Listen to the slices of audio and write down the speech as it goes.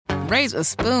raise a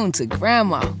spoon to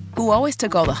Grandma, who always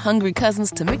took all the hungry cousins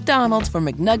to McDonald's for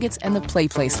McNuggets and the Play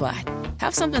Slide.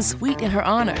 Have something sweet in her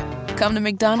honor. Come to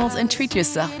McDonald's and treat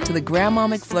yourself to the Grandma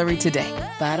McFlurry today.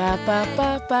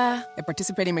 Ba-da-ba-ba-ba. At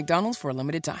participating McDonald's for a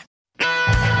limited time.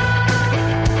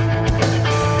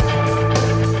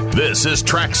 This is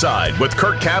Trackside with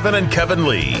Curt Cavan and Kevin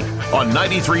Lee on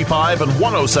 93.5 and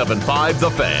 107.5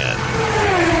 The Fan.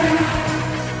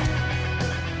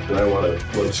 And I want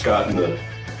to look Scott in the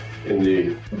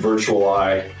virtual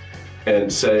eye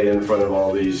and say in front of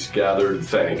all these gathered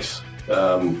thanks.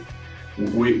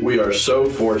 We are so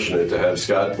fortunate to have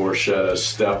Scott Borchetta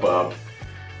step up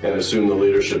and assume the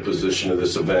leadership position of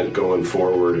this event going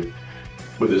forward.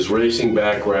 With his racing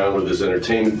background, with his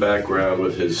entertainment background,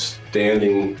 with his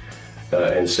standing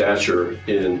and stature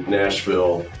in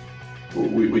Nashville,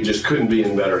 we just couldn't be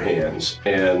in better hands.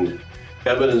 And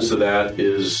evidence of that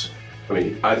is,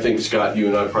 I think, Scott, you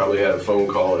and I probably had a phone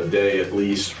call a day at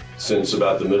least since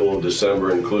about the middle of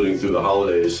December, including through the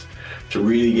holidays, to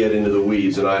really get into the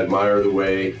weeds. And I admire the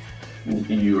way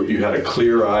you had a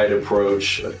clear-eyed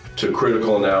approach to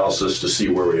critical analysis to see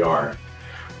where we are.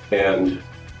 And,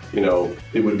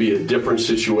 it would be a different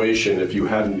situation if you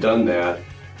hadn't done that.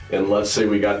 And let's say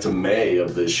we got to May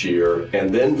of this year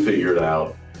and then figured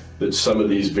out that some of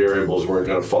these variables weren't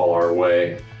going to fall our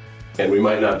way and we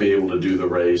might not be able to do the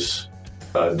race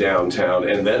downtown.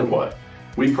 And then what?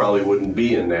 We probably wouldn't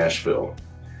be in Nashville.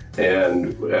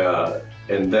 And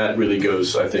that really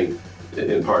goes, I think,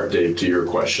 in part, Dave, to your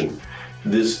question.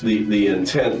 The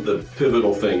intent, the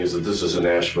pivotal thing is that this is a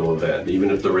Nashville event. Even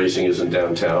if the racing isn't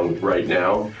downtown right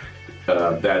now,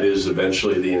 that is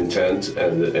eventually the intent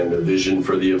and the vision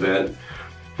for the event.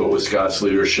 But with Scott's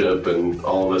leadership and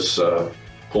all of us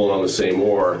pulling on the same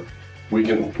oar, we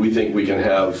think we can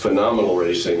have phenomenal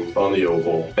racing on the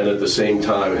oval and at the same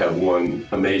time have one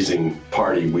amazing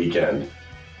party weekend.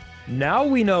 Now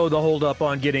we know the holdup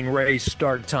on getting race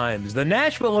start times. The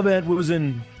Nashville event was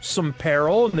in some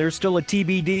peril, and there's still a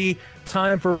TBD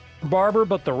time for Barber,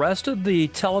 but the rest of the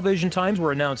television times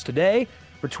were announced today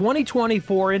for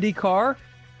 2024 IndyCar.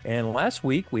 And last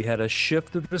week, we had a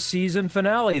shift of the season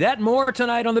finale. That and more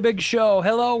tonight on The Big Show.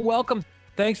 Hello, welcome.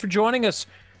 Thanks for joining us.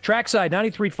 Trackside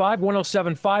 93.5,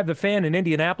 107.5, The Fan in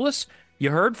Indianapolis. You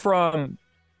heard from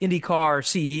IndyCar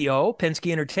CEO,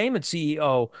 Penske Entertainment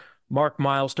CEO, Mark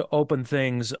Miles, to open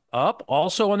things up.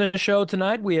 Also on the show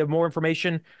tonight, we have more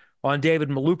information on David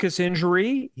Malukas'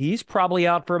 injury. He's probably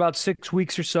out for about 6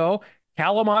 weeks or so.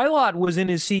 Callum Illot was in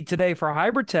his seat today for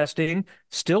hybrid testing.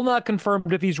 Still not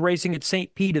confirmed if he's racing at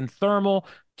St. Pete and Thermal.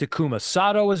 Takuma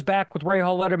Sato is back with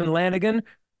Rahal Letterman Lanigan,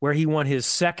 where he won his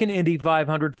second Indy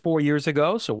 500 4 years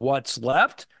ago. So what's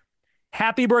left?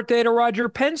 Happy birthday to Roger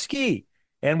Penske.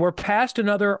 And we're past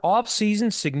another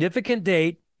off-season significant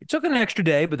date. It took an extra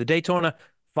day, but the Daytona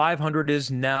 500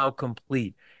 is now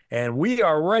complete. And we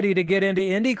are ready to get into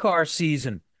IndyCar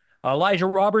season. Elijah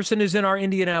Robertson is in our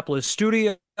Indianapolis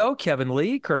studio. Kevin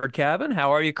Lee, Curt Cavan.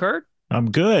 How are you, Curt?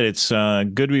 I'm good. It's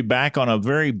good to be back on a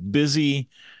very busy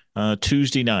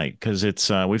Tuesday night because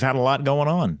we've had a lot going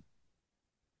on.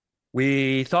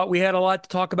 We thought we had a lot to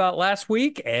talk about last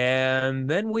week, and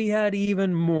then we had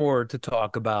even more to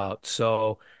talk about.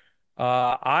 So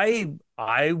I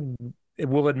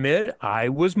will admit I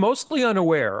was mostly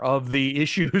unaware of the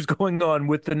issues going on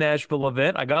with the Nashville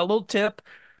event. I got a little tip.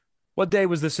 What day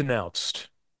was this announced?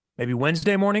 Maybe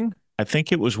Wednesday morning? I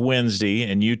think it was Wednesday,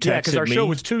 and you texted me. Yeah, because our show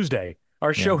was Tuesday.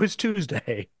 Our show is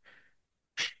Tuesday.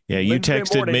 Yeah, you Wednesday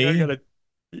texted morning, me.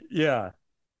 Yeah.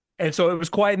 And so it was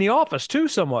quiet in the office too,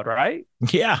 somewhat, right?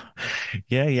 Yeah.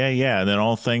 And then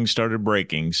all things started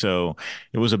breaking. So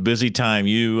it was a busy time.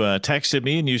 You texted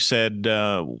me and you said,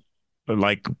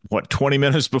 20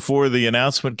 minutes before the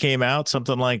announcement came out,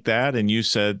 something like that. And you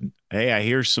said, hey, I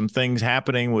hear some things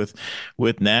happening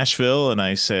with Nashville. And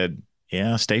I said,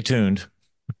 yeah, stay tuned.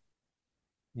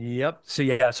 Yep.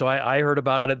 So I heard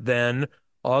about it then.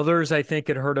 Others, I think,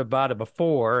 had heard about it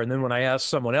before. And then when I asked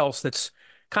someone else that's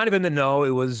kind of in the know, it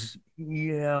was,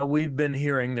 we've been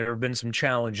hearing there have been some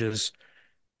challenges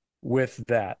with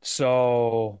that.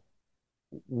 So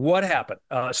what happened?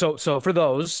 So for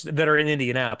those that are in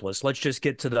Indianapolis, let's just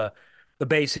get to the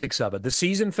basics of it. The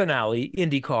season finale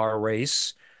IndyCar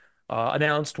race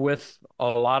announced with a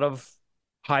lot of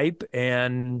hype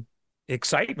and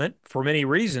excitement for many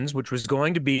reasons, which was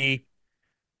going to be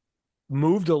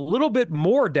moved a little bit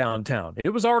more downtown.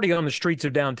 It was already on the streets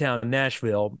of downtown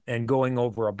Nashville and going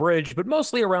over a bridge, but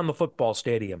mostly around the football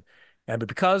stadium. And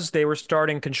because they were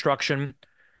starting construction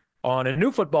on a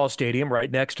new football stadium right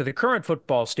next to the current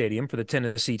football stadium for the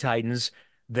Tennessee Titans,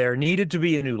 there needed to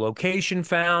be a new location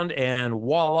found, and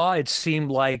voila, it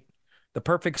seemed like the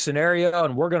perfect scenario,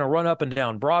 and we're going to run up and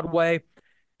down Broadway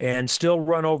and still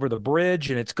run over the bridge,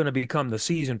 and it's going to become the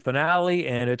season finale,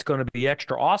 and it's going to be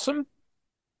extra awesome.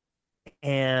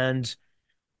 And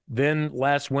then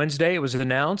last Wednesday, it was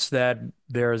announced that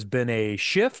there has been a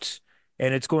shift,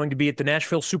 and it's going to be at the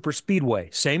Nashville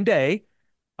Superspeedway, same day.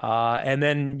 And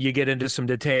then you get into some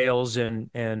details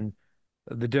and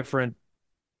the different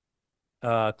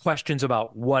questions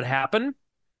about what happened.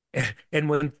 And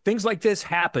when things like this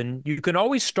happen, you can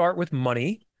always start with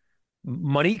money.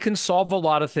 Money can solve a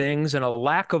lot of things, and a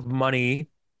lack of money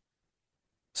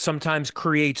sometimes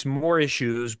creates more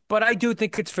issues. But I do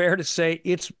think it's fair to say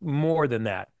it's more than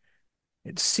that.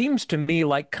 It seems to me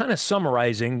like, kind of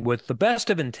summarizing, with the best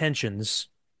of intentions,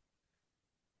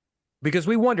 because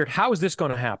we wondered, how is this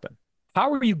going to happen?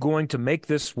 How are you going to make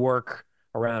this work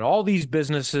around all these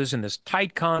businesses in this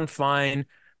tight confine?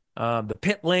 The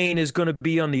pit lane is going to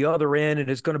be on the other end, and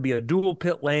it's going to be a dual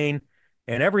pit lane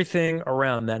and everything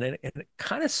around that. And it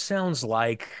kind of sounds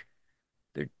like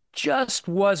there just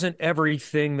wasn't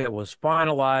everything that was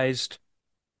finalized.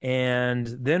 And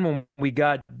then when we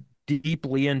got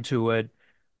deeply into it,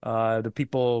 the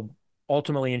people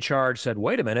ultimately in charge said,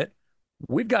 wait a minute,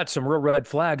 we've got some real red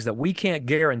flags that we can't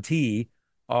guarantee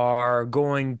are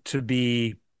going to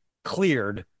be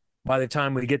cleared by the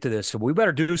time we get to this. So we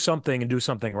better do something, and do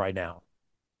something right now.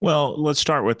 Well, let's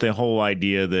start with the whole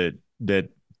idea that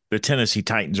the Tennessee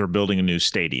Titans are building a new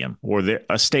stadium, or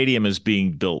a stadium is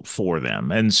being built for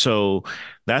them. And so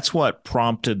that's what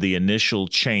prompted the initial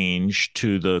change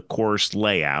to the course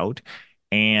layout.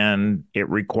 And it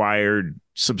required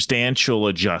substantial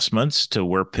adjustments to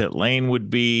where pit lane would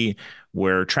be,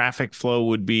 where traffic flow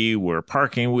would be, where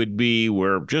parking would be,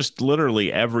 where just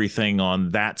literally everything on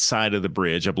that side of the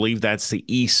bridge. I believe that's the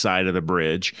east side of the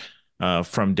bridge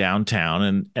from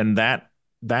downtown. And that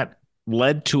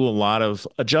led to a lot of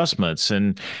adjustments.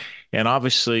 And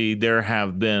obviously there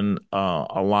have been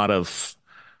a lot of,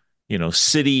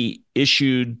 city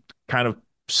issued kind of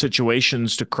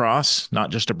situations to cross, not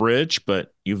just a bridge,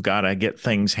 but you've got to get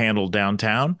things handled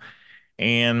downtown.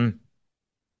 And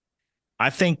I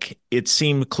think it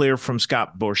seemed clear from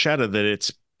Scott Borchetta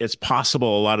that it's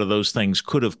possible a lot of those things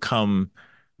could have come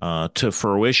to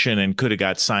fruition and could have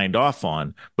got signed off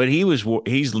on. But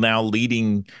he's now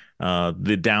leading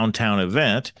the downtown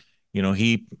event.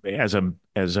 He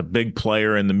as a big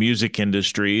player in the music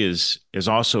industry is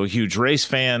also a huge race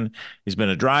fan. He's been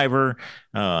a driver,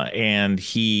 and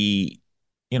he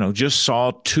just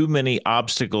saw too many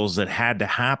obstacles that had to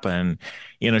happen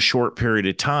in a short period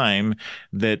of time,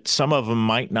 that some of them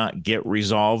might not get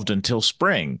resolved until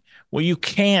spring. Well, you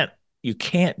can't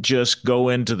just go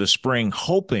into the spring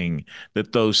hoping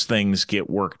that those things get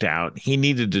worked out. He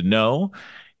needed to know,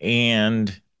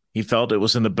 and he felt it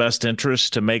was in the best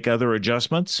interest to make other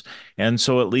adjustments. And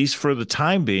so, at least for the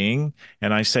time being,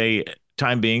 and I say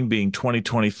time being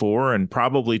 2024 and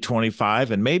probably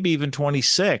 25 and maybe even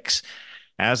 26,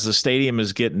 as the stadium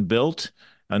is getting built,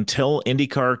 until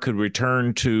IndyCar could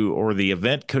return to, or the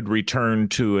event could return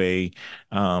to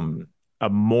a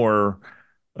more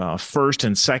first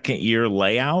and second year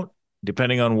layout,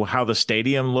 depending on how the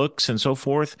stadium looks and so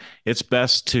forth, it's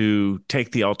best to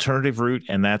take the alternative route,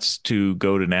 and that's to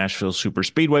go to Nashville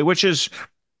Superspeedway, which is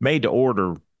made to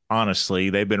order. Honestly,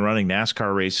 they've been running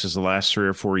NASCAR races the last 3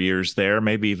 or 4 years there,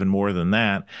 maybe even more than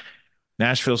that.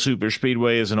 Nashville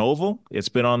Superspeedway is an oval. It's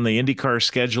been on the IndyCar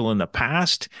schedule in the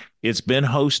past. It's been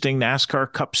hosting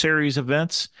NASCAR Cup Series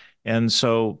events, and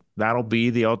so that'll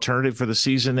be the alternative for the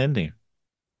season ending.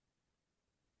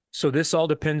 So this all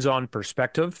depends on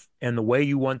perspective and the way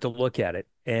you want to look at it.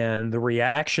 And the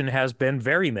reaction has been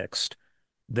very mixed.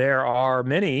 There are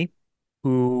many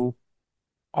who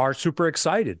are super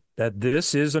excited that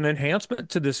this is an enhancement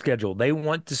to the schedule. They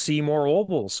want to see more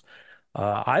ovals.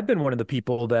 I've been one of the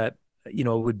people that,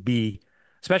 would be,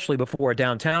 especially before a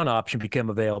downtown option became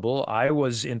available, I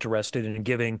was interested in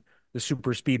giving the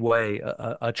super speedway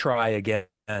a try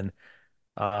again.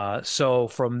 So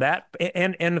from that,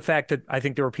 and the fact that I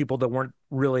think there were people that weren't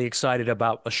really excited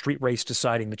about a street race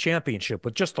deciding the championship,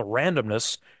 with just the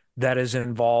randomness that is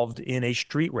involved in a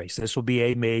street race. This will be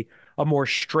a more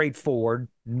straightforward,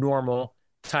 normal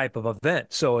type of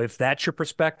event. So if that's your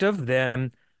perspective,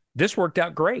 then this worked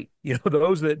out great.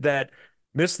 Those that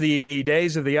miss the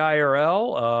days of the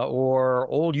IRL or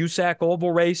old USAC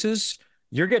oval races,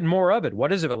 you're getting more of it.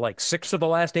 What is it, like 6 of the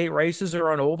last 8 races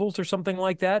are on ovals or something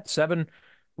like that? 7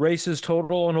 races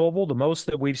total on oval, the most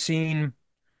that we've seen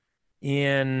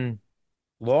in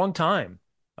a long time.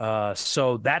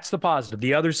 So that's the positive.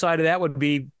 The other side of that would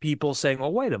be people saying,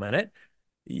 well, wait a minute,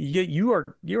 you're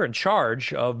in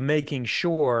charge of making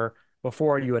sure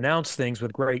before you announce things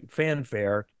with great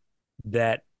fanfare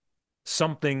that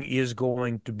something is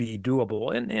going to be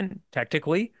doable. And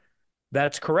technically,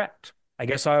 that's correct. I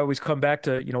guess I always come back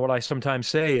to, what I sometimes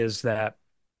say is that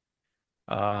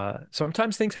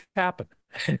sometimes things happen.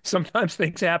 Sometimes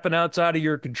things happen outside of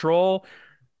your control,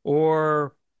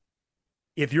 or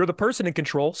if you're the person in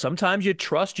control, sometimes you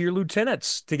trust your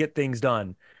lieutenants to get things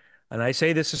done. And I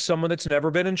say this as someone that's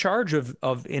never been in charge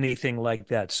of anything like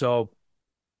that. So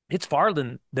it's far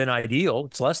than ideal.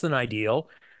 It's less than ideal,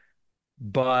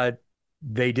 but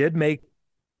they did make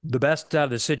the best out of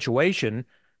the situation.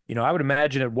 I would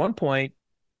imagine at one point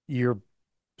you're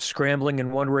scrambling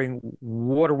and wondering,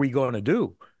 what are we going to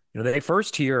do? They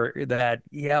first hear that,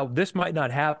 yeah, this might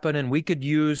not happen, and we could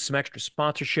use some extra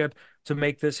sponsorship to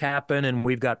make this happen, and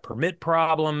we've got permit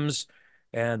problems,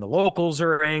 and the locals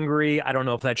are angry. I don't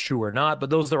know if that's true or not, but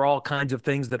those are all kinds of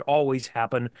things that always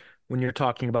happen when you're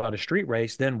talking about a street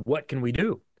race. Then what can we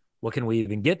do? Well, can we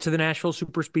even get to the Nashville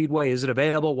Superspeedway? Is it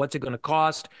available? What's it going to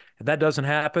cost? If that doesn't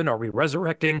happen, are we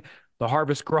resurrecting the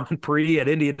Harvest Grand Prix at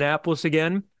Indianapolis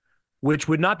again? Which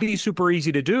would not be super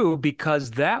easy to do,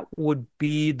 because that would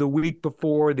be the week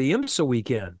before the IMSA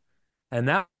weekend. And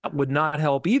that would not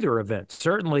help either event.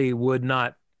 Certainly would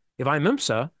not. If I'm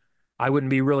IMSA, I wouldn't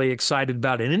be really excited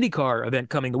about an IndyCar event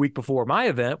coming the week before my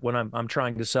event when I'm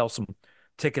trying to sell some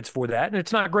tickets for that. And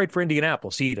it's not great for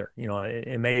Indianapolis either.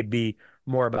 It may be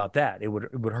more about that. It would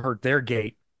hurt their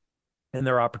gate and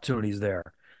their opportunities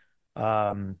there.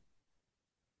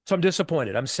 So I'm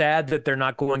disappointed. I'm sad that they're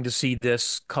not going to see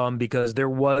this come, because there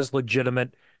was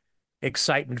legitimate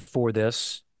excitement for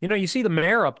this. You see the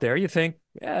mayor up there, you think,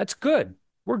 yeah, it's good.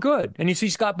 We're good. And you see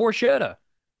Scott Borchetta,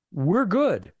 we're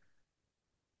good.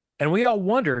 And we all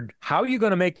wondered, how are you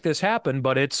going to make this happen?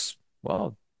 But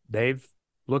they've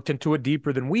looked into it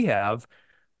deeper than we have.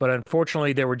 But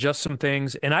unfortunately, there were just some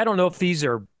things. And I don't know if these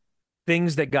are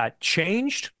things that got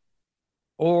changed,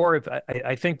 or if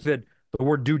I think that the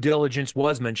word due diligence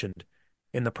was mentioned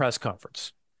in the press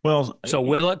conference. Well, so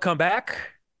will it come back?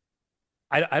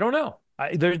 I don't know.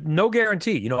 There's no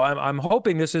guarantee. I'm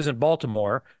hoping this isn't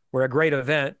Baltimore, where a great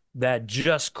event that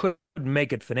just couldn't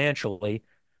make it financially.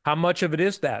 How much of it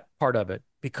is that part of it?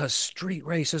 Because street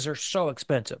races are so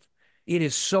expensive. It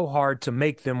is so hard to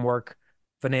make them work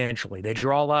financially. They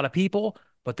draw a lot of people,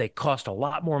 but they cost a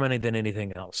lot more money than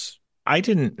anything else. I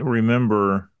didn't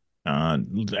remember,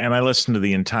 and I listened to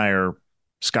the entire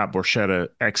Scott Borchetta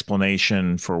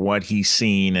explanation for what he's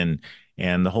seen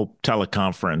and the whole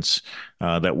teleconference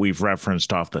that we've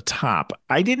referenced off the top.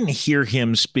 I didn't hear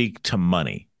him speak to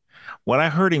money. What I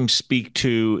heard him speak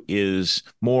to is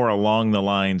more along the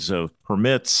lines of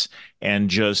permits and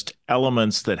just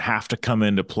elements that have to come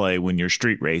into play when you're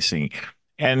street racing.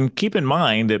 And keep in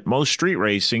mind that most street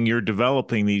racing, you're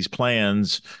developing these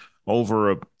plans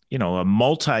over a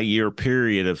multi-year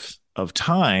period of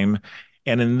time.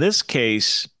 And in this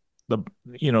case, the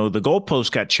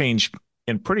goalpost got changed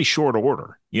in pretty short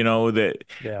order.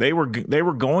 They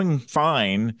were going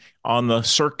fine on the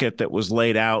circuit that was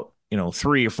laid out,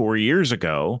 3 or 4 years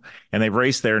ago, and they've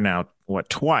raced there now,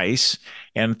 twice,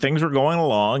 and things were going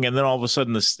along. And then all of a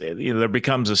sudden there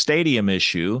becomes a stadium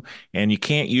issue, and you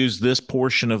can't use this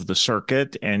portion of the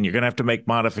circuit, and you're going to have to make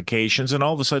modifications. And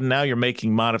all of a sudden now you're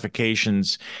making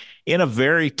modifications in a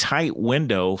very tight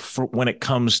window for when it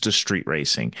comes to street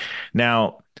racing.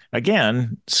 Now,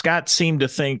 again, Scott seemed to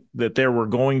think that there were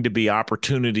going to be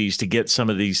opportunities to get some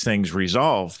of these things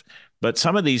resolved, but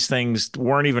some of these things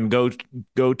weren't even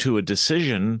go to a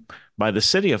decision by the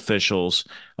city officials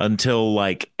until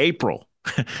like April.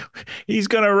 He's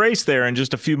going to race there in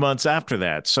just a few months after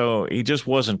that. So he just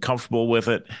wasn't comfortable with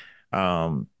it.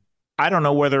 I don't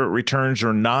know whether it returns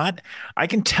or not. I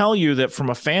can tell you that from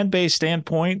a fan base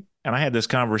standpoint, and I had this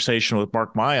conversation with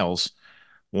Mark Miles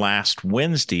last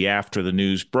Wednesday after the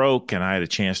news broke, and I had a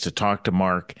chance to talk to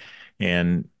Mark,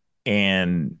 and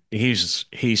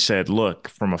he said, look,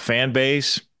 from a fan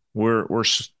base,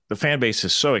 the fan base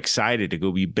is so excited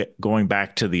to be going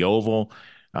back to the oval,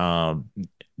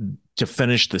 to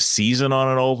finish the season on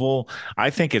an oval. I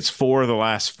think it's 4 of the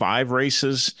last 5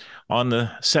 races on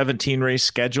the 17 race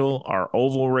schedule are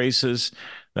oval races.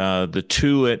 The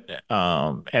 2 at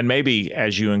and maybe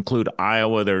as you include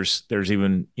Iowa, there's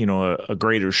even a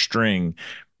greater string.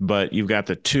 But you've got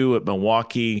the 2 at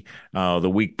Milwaukee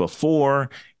the week before.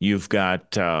 You've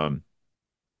got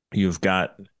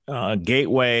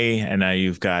Gateway, and now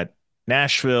you've got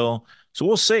Nashville. So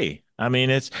we'll see. I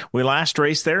mean, we last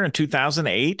raced there in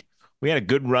 2008. We had a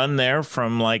good run there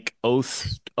from like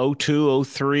 02,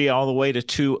 03 all the way to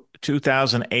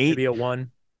 2008. Maybe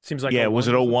 01. Seems like was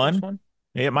it 01?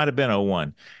 It might have been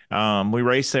 '01. We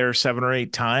raced there 7 or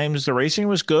 8 times. The racing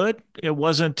was good. It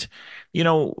wasn't, you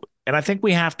know, and I think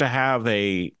we have to have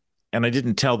and I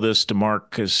didn't tell this to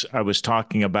Mark because I was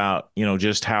talking about,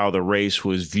 just how the race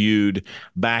was viewed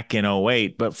back in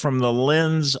 '08. But from the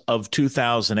lens of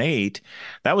 2008,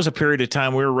 that was a period of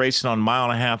time we were racing on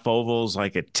mile-and-a-half ovals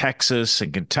like at Texas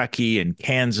and Kentucky and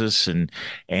Kansas and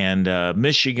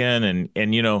Michigan.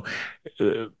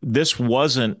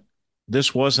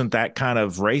 This wasn't that kind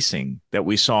of racing that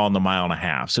we saw in the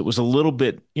mile-and-a-halves. It was a little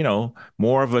bit,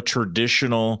 more of a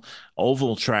traditional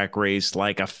oval track race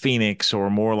like a Phoenix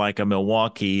or more like a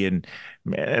Milwaukee. And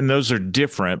those are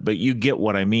different, but you get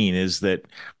what I mean is that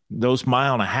those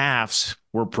mile-and-a-halves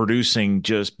were producing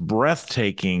just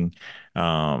breathtaking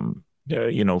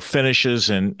finishes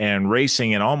and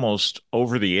racing and almost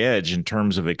over the edge in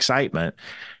terms of excitement,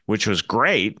 which was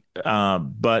great.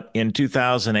 But in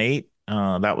 2008,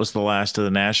 that was the last of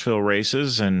the Nashville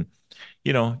races. And,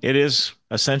 it is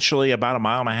essentially about a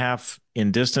mile and a half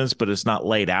in distance, but it's not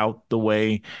laid out the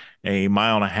way a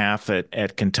mile and a half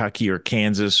at Kentucky or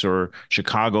Kansas or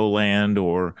Chicagoland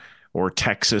or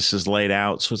Texas is laid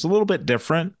out. So it's a little bit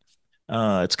different.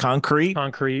 It's concrete.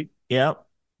 Concrete. Yeah.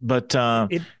 But,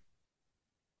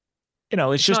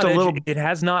 it's just a little. It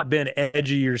has not been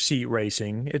edge of your seat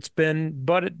racing. It's been,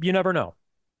 but you never know.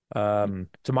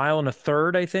 It's a mile and a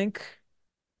third, I think.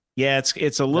 Yeah,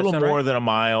 it's a little more right? than a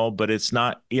mile, but it's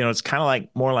not, it's kind of like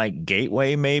more like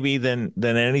Gateway maybe than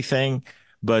anything.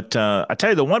 But I tell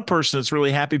you, the one person that's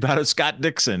really happy about it is Scott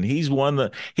Dixon. He won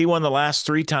the last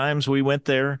 3 times we went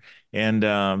there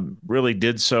and really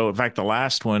did so. In fact, the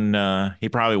last one he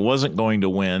probably wasn't going to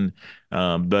win,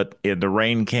 but the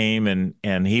rain came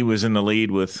and he was in the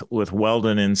lead with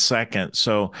Weldon in second.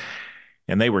 So,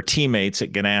 and they were teammates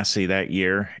at Ganassi that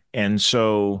year, and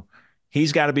so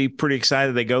he's got to be pretty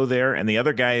excited they go there. And the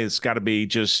other guy has got to be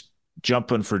just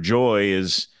jumping for joy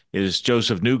is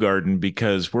Joseph Newgarden,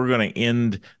 because we're going to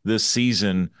end this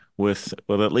season with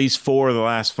at least 4 of the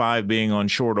last 5 being on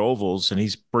short ovals, and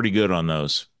he's pretty good on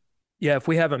those. Yeah, if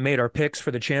we haven't made our picks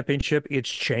for the championship, it's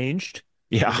changed.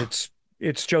 Yeah. And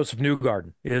it's Joseph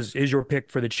Newgarden is your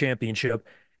pick for the championship.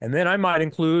 And then I might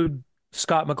include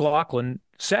Scott McLaughlin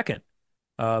second,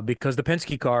 because the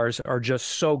Penske cars are just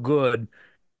so good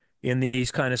in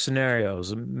these kind of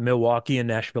scenarios. Milwaukee and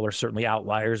Nashville are certainly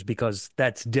outliers because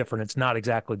that's different. It's not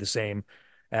exactly the same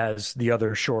as the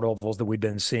other short ovals that we've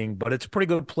been seeing, but it's a pretty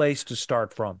good place to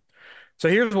start from. So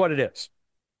here's what it is.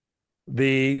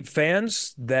 The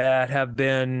fans that have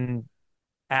been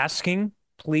asking,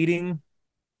 pleading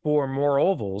for more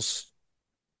ovals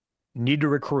need to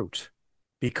recruit,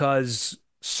 because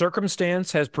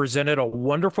circumstance has presented a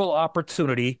wonderful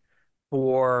opportunity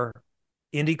for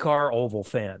IndyCar oval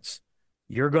fans.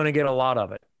 You're going to get a lot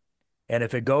of it. And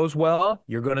if it goes well,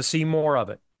 you're going to see more of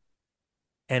it.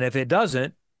 And if it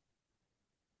doesn't,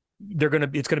 it's going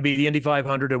to be the Indy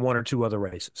 500 and 1 or 2 other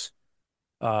races.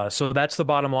 So that's the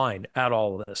bottom line at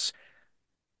all of this.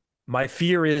 My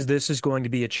fear is this is going to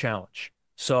be a challenge.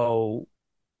 So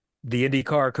the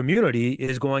IndyCar community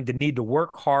is going to need to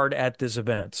work hard at this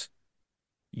event.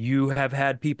 You have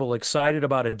had people excited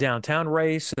about a downtown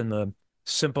race and the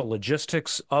simple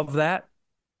logistics of that.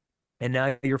 And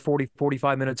now you're 40,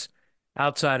 45 minutes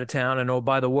outside of town. And oh,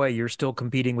 by the way, you're still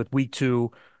competing with week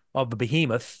 2 of the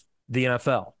behemoth, the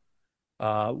NFL,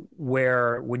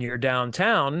 where when you're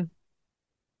downtown,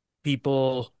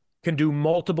 people can do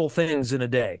multiple things in a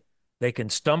day. They can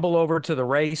stumble over to the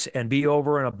race and be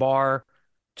over in a bar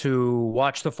to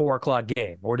watch the 4 o'clock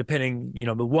game, or depending,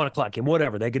 the 1 o'clock game,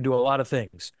 whatever. They can do a lot of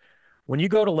things. When you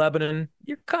go to Lebanon,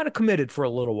 you're kind of committed for a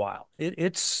little while.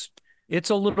 It's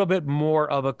a little bit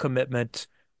more of a commitment,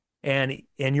 and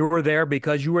you were there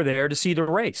because you were there to see the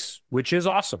race, which is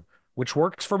awesome, which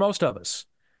works for most of us.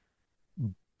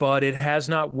 But it has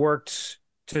not worked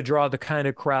to draw the kind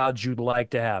of crowds you'd like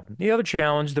to have. The other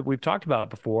challenge that we've talked about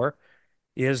before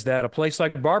is that a place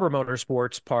like Barber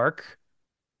Motorsports Park,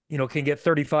 can get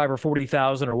 35 or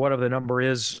 40,000 or whatever the number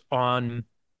is on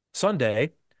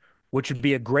Sunday, which would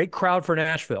be a great crowd for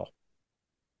Nashville.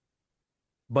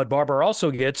 But Barber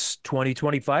also gets 20,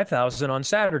 25,000 on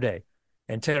Saturday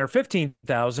and 10 or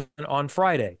 15,000 on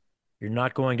Friday. You're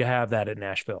not going to have that at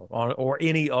Nashville or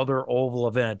any other oval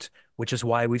event, which is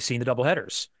why we've seen the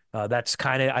doubleheaders. That's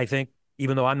kind of, I think,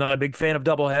 even though I'm not a big fan of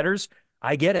doubleheaders,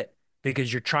 I get it,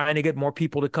 because you're trying to get more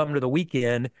people to come to the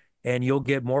weekend, and you'll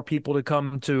get more people to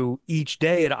come to each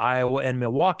day at Iowa and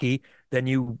Milwaukee than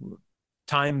you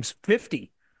times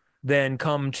 50 than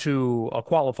come to a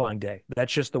qualifying day.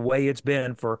 That's just the way it's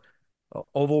been for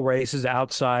oval races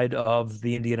outside of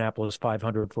the Indianapolis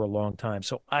 500 for a long time.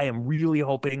 So I am really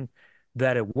hoping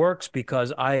that it works,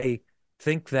 because I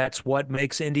think that's what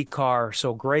makes IndyCar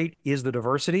so great, is the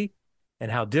diversity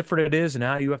and how different it is and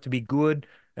how you have to be good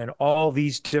and all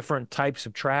these different types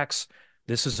of tracks.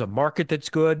 This is a market that's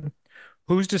good.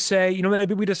 Who's to say,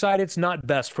 maybe we decide it's not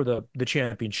best for the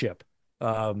championship.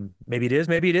 Maybe it is,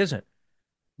 maybe it isn't.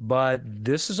 But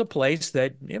this is a place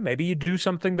that maybe you do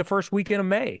something the first weekend of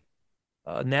May.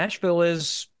 Nashville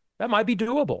that might be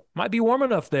doable. Might be warm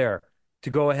enough there to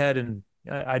go ahead, and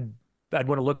I'd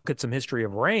want to look at some history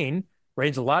of rain.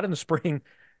 Rains a lot in the spring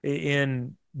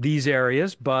in these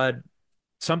areas, but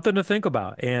something to think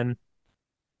about. And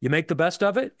you make the best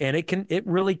of it, and it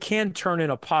really can turn in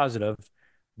a positive,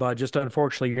 but just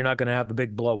unfortunately, you're not going to have the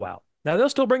big blowout. Now, they'll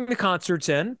still bring the concerts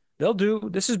in.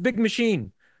 This is Big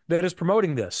Machine that is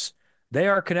promoting this. They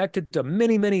are connected to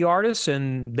many, many artists,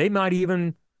 and they might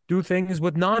even do things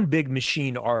with non-Big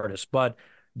Machine artists, but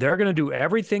they're going to do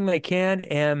everything they can.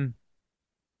 And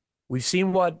we've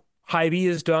seen what Hy-Vee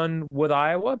has done with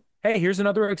Iowa. Hey, here's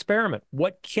another experiment.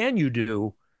 What can you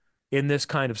do in this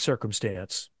kind of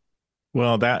circumstance?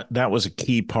 Well, that was a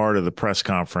key part of the press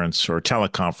conference or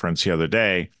teleconference the other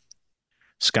day.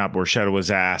 Scott Borchetta was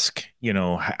asked,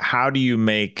 how do you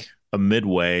make a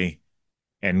midway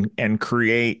and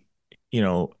create,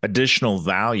 additional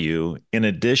value in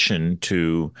addition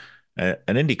to an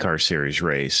IndyCar Series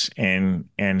race? And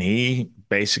he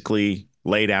basically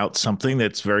laid out something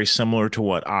that's very similar to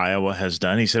what Iowa has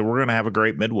done. He said, we're going to have a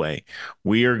great midway.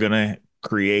 We are going to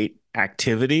create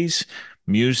activities,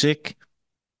 music,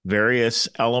 various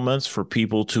elements for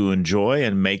people to enjoy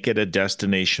and make it a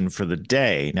destination for the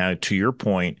day. Now, to your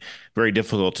point, very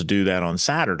difficult to do that on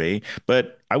Saturday,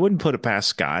 but I wouldn't put it past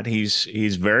Scott. He's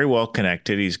very well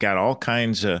connected. He's got all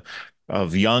kinds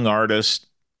of young artists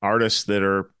that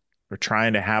are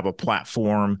trying to have a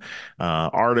platform,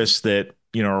 artists that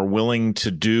are willing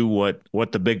to do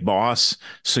what the big boss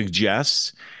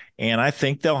suggests. And I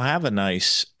think they'll have a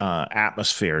nice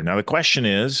atmosphere. Now, the question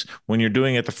is, when you're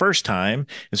doing it the first time,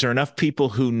 is there enough people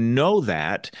who know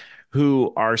that,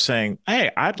 who are saying,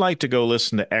 hey, I'd like to go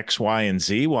listen to X, Y, and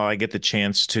Z while I get the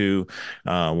chance to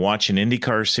watch an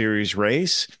IndyCar Series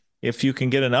race? If you can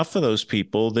get enough of those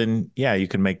people, then, yeah, you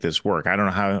can make this work. I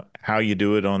don't know how you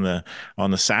do it on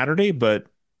the Saturday, but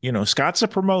Scott's a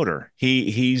promoter.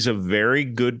 He's a very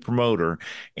good promoter,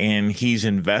 and he's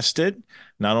invested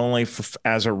not only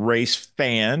as a race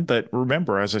fan, but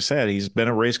remember, as I said, he's been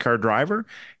a race car driver,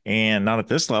 and not at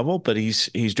this level, but he's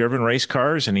driven race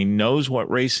cars and he knows what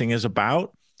racing is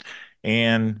about.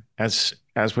 And as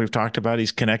we've talked about,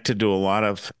 he's connected to a lot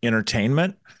of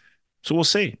entertainment. So we'll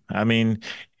see. I mean,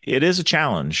 it is a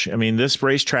challenge. I mean, this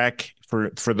racetrack,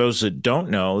 for those that don't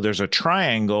know, there's a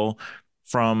triangle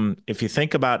from, if you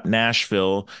think about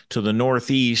Nashville, to the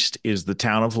northeast is the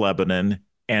town of Lebanon,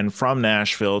 and from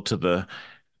Nashville to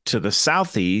the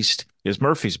southeast is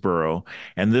Murfreesboro.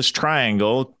 And this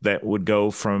triangle that would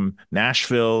go from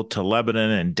Nashville to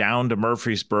Lebanon and down to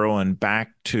Murfreesboro and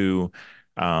back to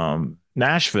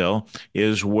Nashville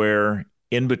is where,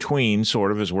 in between,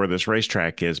 sort of, is where this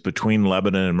racetrack is, between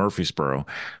Lebanon and Murfreesboro.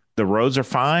 The roads are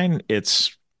fine.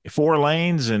 It's 4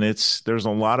 lanes, and there's a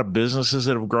lot of businesses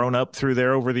that have grown up through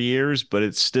there over the years, but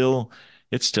it's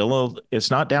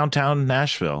not downtown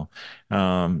Nashville.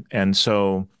 And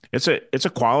so it's a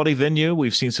quality venue.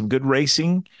 We've seen some good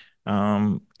racing.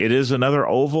 It is another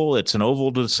oval. It's an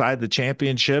oval to decide the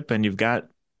championship, and you've got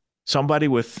somebody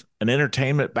with an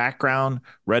entertainment background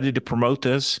ready to promote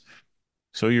this.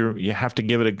 So you have to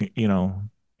give it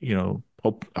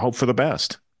hope for the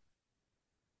best.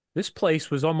 This place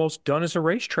was almost done as a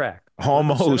racetrack.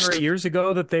 Almost 7 or 8 years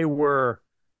ago there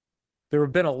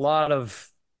have been a lot of,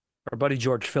 our buddy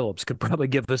George Phillips could probably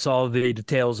give us all the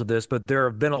details of this, but there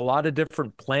have been a lot of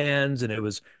different plans, and it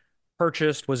was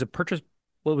purchased. Was it purchased?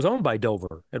 Well, it was owned by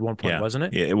Dover at one point, wasn't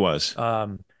it? Yeah, it was.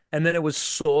 And then it was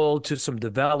sold to some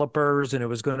developers, and it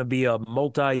was going to be a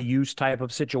multi-use type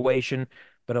of situation.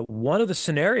 But one of the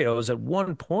scenarios at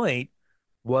one point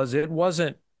was it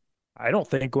wasn't, I don't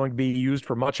think, going to be used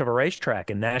for much of a racetrack.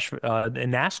 And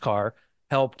NASCAR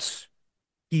helped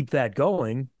keep that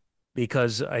going,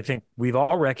 because I think we've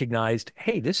all recognized,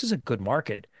 hey, this is a good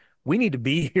market. We need to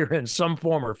be here in some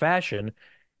form or fashion.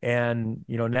 And,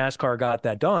 NASCAR got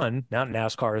that done. Now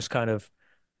NASCAR is kind of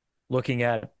looking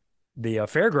at the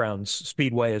Fairgrounds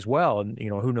Speedway as well. And,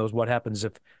 who knows what happens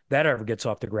if that ever gets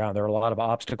off the ground. There are a lot of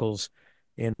obstacles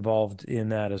involved in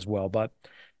that as well. But,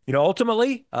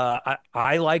 ultimately,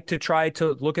 I like to try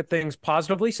to look at things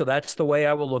positively. So that's the way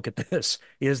I will look at this,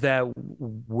 is that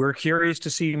we're curious to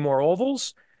see more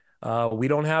ovals. We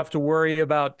don't have to worry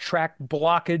about track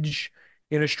blockage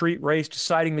in a street race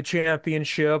deciding the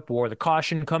championship, or the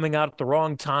caution coming out at the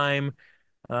wrong time,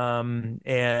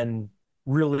 and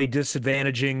really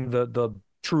disadvantaging the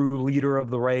true leader of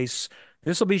the race.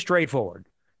 This will be straightforward.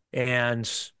 And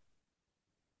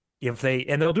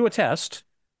they'll do a test.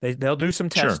 They'll do some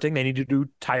Sure. testing. They need to do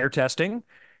tire testing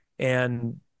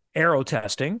and aero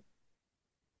testing.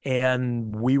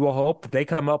 And we will hope that they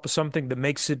come up with something that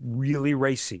makes it really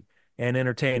racy and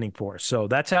entertaining for us. So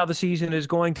that's how the season is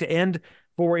going to end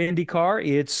for IndyCar.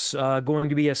 It's going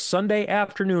to be a Sunday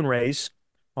afternoon race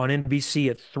on NBC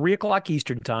at 3 o'clock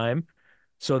Eastern time.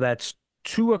 So that's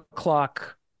 2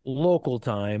 o'clock local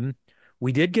time.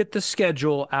 We did get the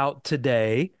schedule out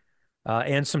today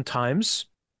and some times.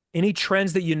 Any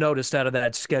trends that you noticed out of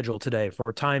that schedule today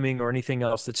for timing or anything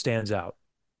else that stands out?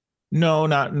 No,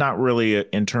 not really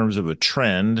in terms of a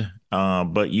trend,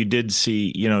 but you did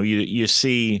see, you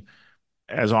see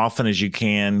as often as you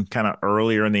can, kind of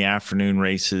earlier in the afternoon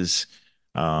races.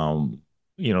 That's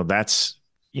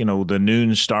the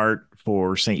noon start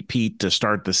for St. Pete to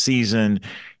start the season.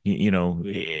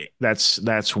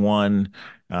 That's one.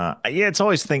 Yeah,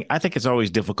 I think it's always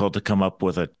difficult to come up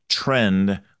with a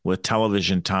trend with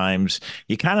television times.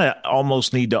 You kind of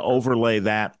almost need to overlay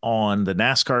that on the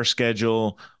NASCAR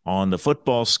schedule, on the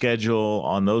football schedule,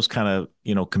 on those kind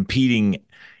of, competing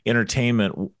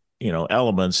entertainment,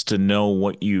 elements to know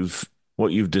what you've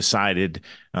decided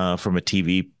from a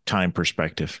TV time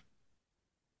perspective.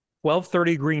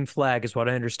 12:30 green flag is what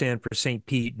I understand for St.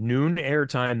 Pete. Noon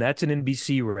airtime. That's an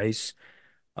NBC race.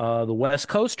 The West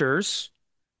Coasters,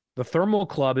 the Thermal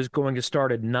Club is going to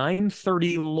start at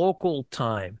 9:30 local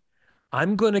time.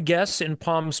 I'm going to guess in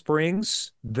Palm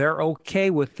Springs, they're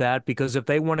okay with that because if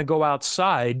they want to go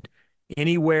outside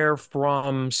anywhere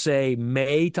from, say,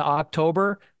 May to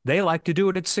October, they like to do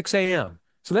it at 6 a.m.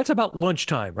 So that's about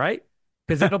lunchtime, right?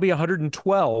 Because that'll be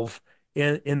 112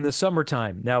 in the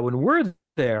summertime. Now, when we're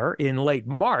there in late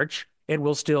March, it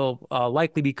will still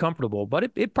likely be comfortable,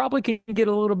 but it probably can get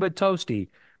a little bit toasty.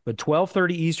 But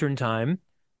 12:30 Eastern time,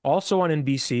 also on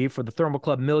NBC for the Thermal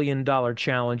Club $1 Million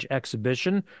Challenge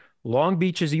exhibition. Long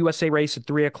Beach is a USA race at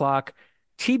 3 o'clock.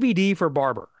 TBD for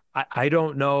Barber. I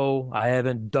don't know. I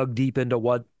haven't dug deep into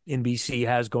what NBC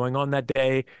has going on that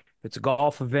day. If it's a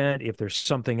golf event, if there's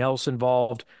something else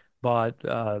involved, but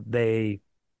they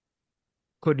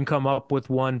couldn't come up with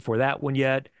one for that one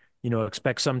yet.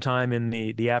 Expect sometime in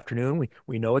the afternoon.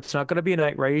 We know it's not going to be a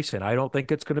night race, and I don't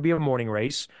think it's going to be a morning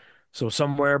race. So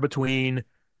somewhere between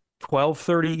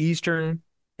 12:30 Eastern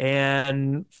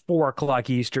and 4 o'clock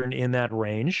Eastern in that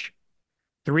range.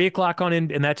 3 o'clock and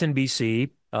that's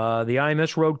NBC. The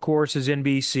IMS road course is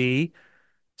NBC.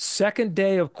 Second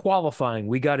day of qualifying,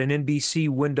 we got an NBC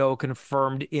window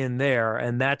confirmed in there,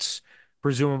 and that's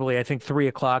presumably, I think, 3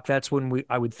 o'clock. That's when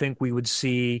I would think we would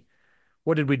see,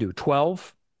 what did we do?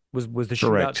 12? Was the shootout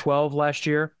Correct. 12 last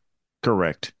year?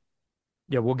 Correct.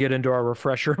 Yeah, we'll get into our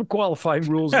refresher qualifying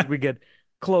rules as we get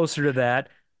closer to that.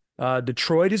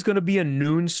 Detroit is going to be a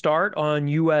noon start on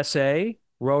USA.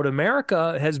 Road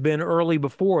America has been early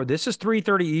before. This is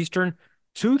 3:30 Eastern,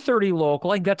 2:30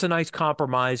 local. I think that's a nice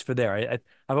compromise for there.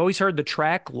 I've always heard the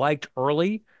track liked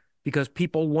early because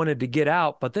people wanted to get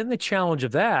out. But then the challenge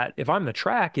of that, if I'm the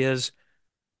track, is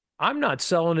I'm not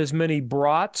selling as many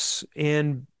brats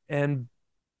and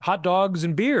hot dogs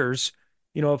and beers,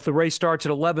 if the race starts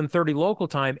at 11:30 local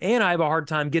time, and I have a hard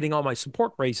time getting all my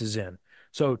support races in.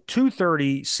 So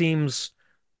 2:30 seems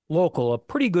local, a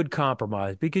pretty good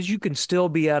compromise because you can still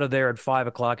be out of there at 5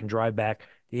 o'clock and drive back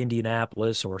to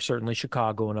Indianapolis or certainly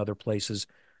Chicago and other places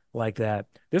like that.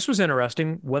 This was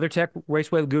interesting. WeatherTech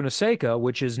Raceway Laguna Seca,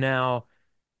 which is now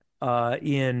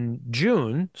in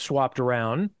June, swapped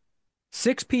around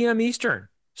 6 p.m. Eastern.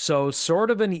 So sort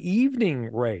of an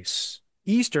evening race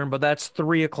Eastern, but that's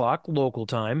 3 o'clock local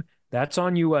time. That's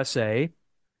on USA.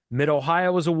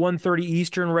 Mid-Ohio is a 1:30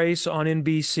 Eastern race on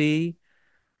NBC.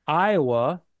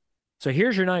 Iowa. So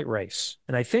here's your night race.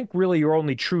 And I think really your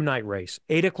only true night race.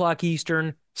 8 o'clock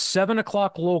Eastern, 7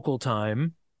 o'clock local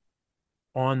time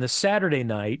on the Saturday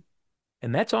night.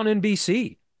 And that's on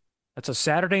NBC. That's a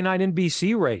Saturday night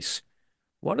NBC race.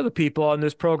 One of the people on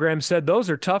this program said those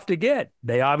are tough to get.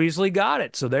 They obviously got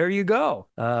it. So there you go.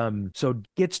 So it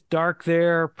gets dark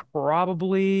there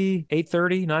probably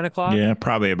 8:30, 9 o'clock. Yeah,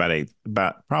 probably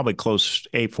about probably close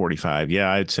 8:45.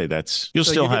 Yeah, I'd say you'll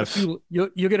still have. You'll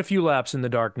get a few laps in the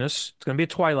darkness. It's going to be a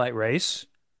twilight race.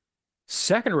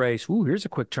 Second race. Ooh, here's a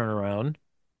quick turnaround.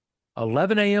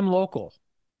 11 a.m. local.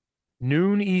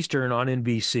 Noon Eastern on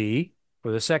NBC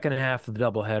for the second half of the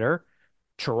doubleheader.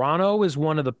 Toronto is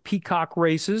one of the Peacock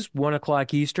races, 1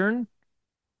 o'clock Eastern.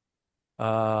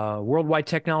 Worldwide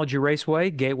Technology Raceway,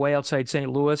 Gateway outside St.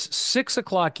 Louis, 6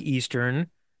 o'clock Eastern.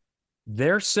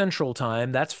 Their Central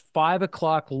Time. That's 5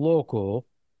 o'clock local.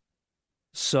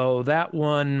 So that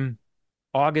one,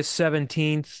 August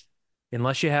 17th,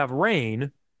 unless you have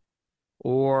rain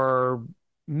or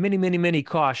many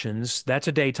cautions, that's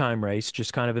a daytime race,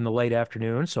 just kind of in the late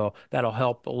afternoon. So that'll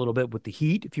help a little bit with the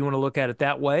heat if you want to look at it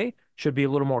that way. Should be a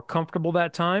little more comfortable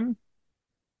that time.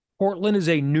 Portland is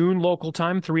a noon local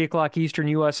time, 3 o'clock Eastern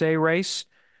USA race.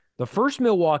 The first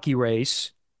Milwaukee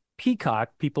race,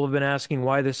 Peacock, people have been asking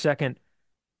why the second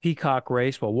Peacock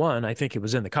race. Well, one, I think it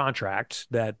was in the contract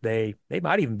that they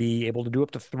might even be able to do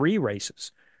up to 3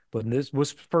 races. But this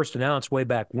was first announced way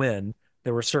back when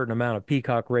there were a certain amount of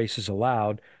Peacock races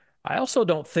allowed. I also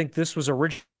don't think this was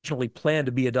originally planned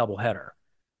to be a doubleheader.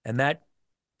 And that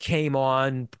came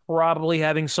on probably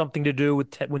having something to do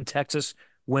with when Texas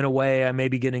went away. I may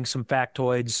be getting some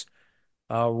factoids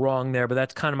wrong there, but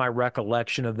that's kind of my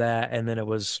recollection of that. And then it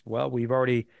was, well, we've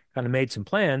already kind of made some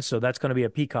plans, so that's going to be a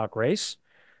Peacock race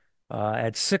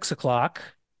at 6 o'clock.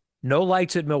 No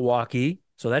lights at Milwaukee,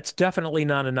 so that's definitely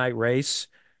not a night race.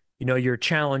 You know, your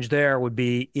challenge there would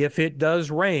be if it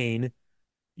does rain,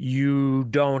 you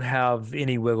don't have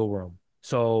any wiggle room.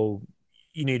 So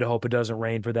you need to hope it doesn't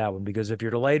rain for that one, because if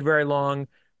you're delayed very long,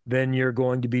 then you're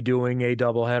going to be doing a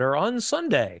doubleheader on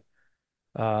Sunday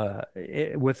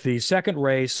with the second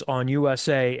race on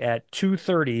USA at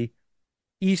 2:30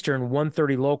 Eastern,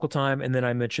 1:30 local time. And then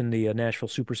I mentioned the Nashville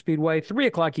Superspeedway, 3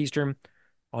 o'clock Eastern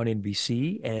on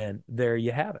NBC. And there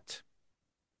you have it.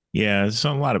 Yeah, there's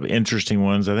a lot of interesting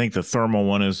ones. I think the thermal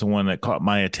one is the one that caught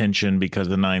my attention because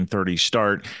of the 9:30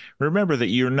 start. Remember that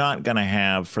you're not going to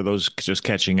have, for those just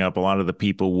catching up, a lot of the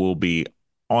people will be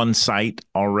on site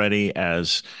already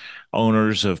as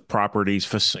owners of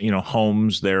properties, you know,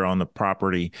 homes there on the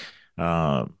property. You're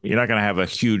not going to have a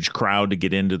huge crowd to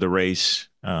get into the race,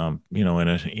 you know,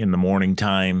 in the morning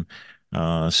time.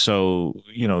 So,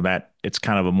 you know, that it's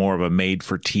kind of a more of a made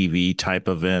for TV type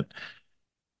event.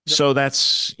 So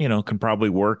that's, you know, can probably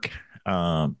work.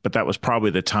 But that was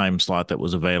probably the time slot that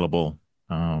was available.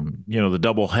 You know, the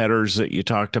double headers that you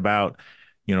talked about,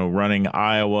 you know, running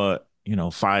Iowa, you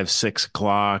know, 5, 6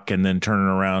 o'clock and then turning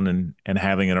around and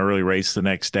having an early race the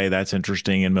next day. That's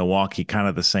interesting. In Milwaukee, kind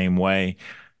of the same way.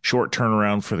 Short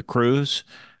turnaround for the crews,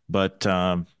 but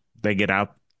they get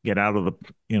out of the,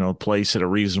 you know, place at a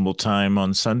reasonable time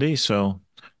on Sunday. So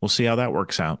we'll see how that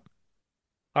works out.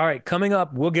 All right, coming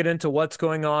up, we'll get into what's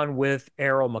going on with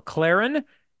Arrow McLaren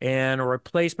and a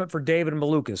replacement for David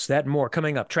Malukas. That and more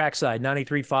coming up. Trackside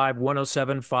 93.5,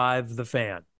 107.5, The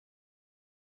Fan.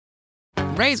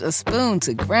 Raise a spoon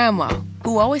to Grandma,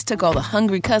 who always took all the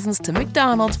hungry cousins to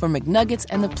McDonald's for McNuggets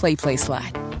and the Play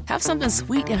Slide. Have something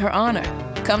sweet in her honor.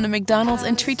 Come to McDonald's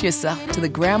and treat yourself to the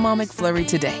Grandma McFlurry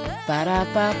today.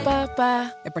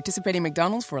 Ba-da-ba-ba-ba. At participating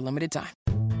McDonald's for a limited time.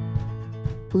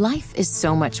 Life is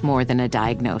so much more than a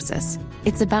diagnosis.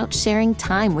 It's about sharing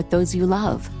time with those you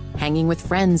love, hanging with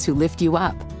friends who lift you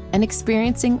up, and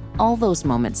experiencing all those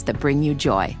moments that bring you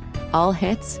joy. All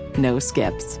hits, no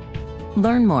skips.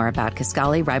 Learn more about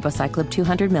Kisqali Ribociclib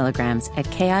 200 milligrams at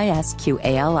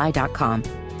KISQALI.com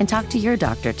and talk to your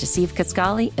doctor to see if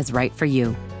Kisqali is right for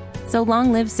you. So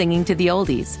long live singing to the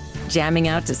oldies, jamming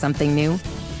out to something new,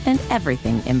 and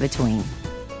everything in between.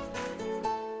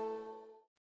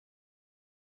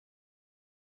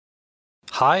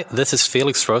 Hi, this is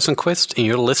Felix Rosenquist, and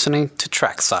you're listening to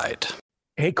Trackside.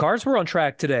 Hey, cars were on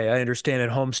track today, I understand, at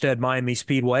Homestead Miami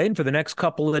Speedway. And for the next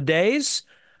couple of days,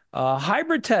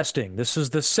 hybrid testing. This is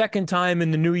the second time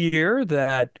in the new year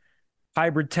that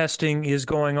hybrid testing is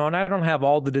going on. I don't have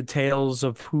all the details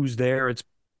of who's there. It's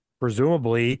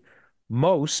presumably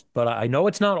most, but I know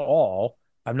it's not all.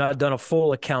 I've not done a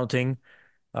full accounting,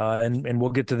 and we'll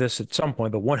get to this at some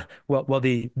point. But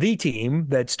the team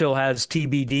that still has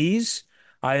TBDs,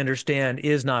 I understand,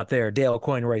 is not there, Dale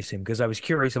Coyne Racing, because I was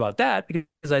curious about that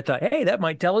because I thought, hey, that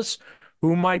might tell us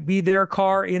who might be their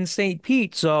car in St.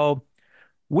 Pete. So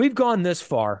we've gone this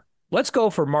far. Let's go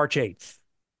for March 8th.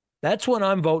 That's when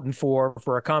I'm voting for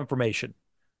a confirmation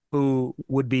who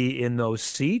would be in those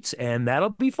seats, and that'll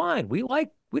be fine. We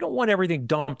don't want everything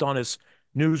dumped on us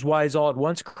news-wise all at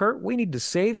once, Curt. We need to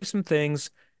save some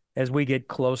things as we get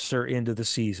closer into the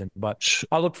season. But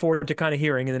I'll look forward to kind of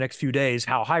hearing in the next few days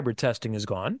how hybrid testing has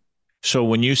gone. So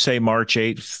when you say March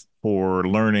 8th for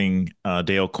learning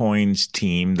Dale Coyne's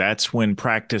team, that's when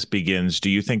practice begins. Do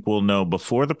you think we'll know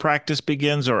before the practice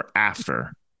begins or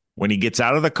after? When he gets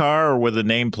out of the car or where the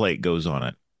nameplate goes on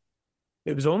it?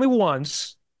 It was only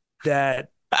once that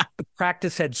the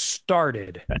practice had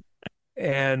started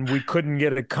and we couldn't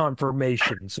get a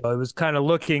confirmation. So I was kind of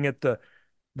looking at the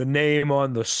the name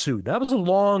on the suit. That was a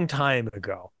long time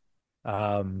ago.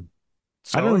 Um,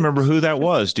 I don't so remember it's who that just,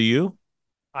 was. Do you?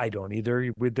 I don't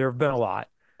either. There have been a lot.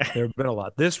 There have been a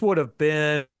lot. This would have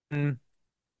been,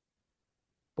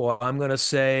 well, I'm going to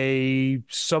say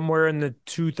somewhere in the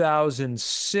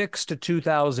 2006 to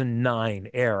 2009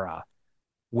 era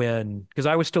because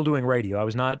I was still doing radio. I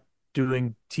was not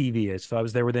doing TV. So I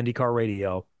was there with IndyCar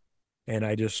Radio. And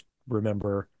I just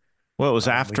remember Well, it was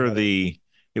we after had a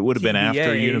it would have been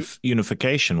after TBA.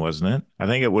 unification, wasn't it? I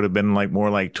think it would have been like more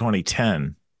like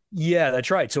 2010. Yeah, that's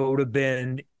right. So it would have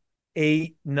been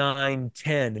 8, 9,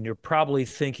 10, and you're probably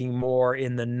thinking more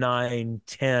in the 9,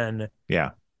 10.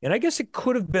 Yeah. And I guess it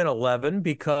could have been 11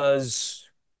 because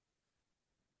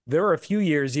there were a few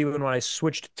years, even when I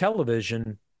switched to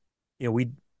television,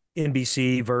 we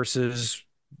NBC versus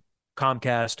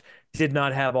Comcast did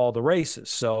not have all the races.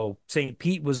 So St.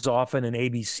 Pete was often an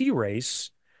ABC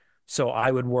race. So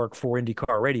I would work for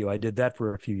IndyCar Radio. I did that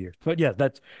for a few years. But yeah,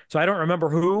 so I don't remember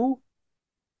who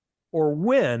or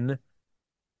when,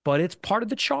 but it's part of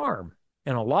the charm.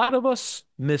 And a lot of us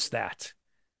miss that.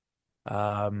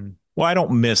 Well, I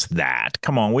don't miss that.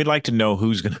 Come on, we'd like to know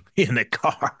who's going to be in the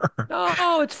car.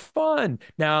 Oh, it's fun.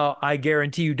 Now, I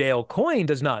guarantee you Dale Coyne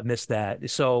does not miss that.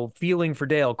 So feeling for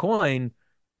Dale Coyne,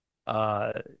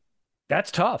 uh,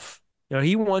 that's tough.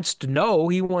 He wants to know,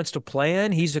 he wants to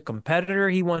plan. He's a competitor.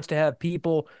 He wants to have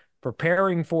people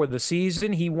preparing for the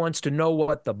season. He wants to know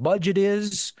what the budget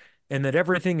is and that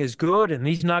everything is good. And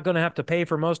he's not going to have to pay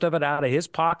for most of it out of his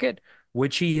pocket,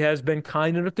 which he has been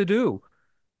kind enough to do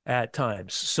at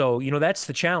times. So, that's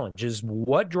the challenge is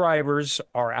what drivers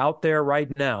are out there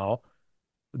right now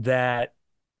that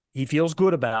he feels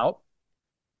good about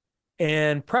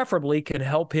and preferably can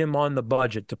help him on the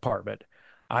budget department.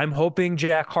 I'm hoping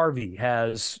Jack Harvey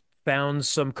has found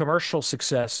some commercial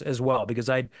success as well, because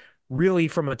I really,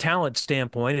 from a talent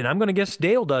standpoint, and I'm going to guess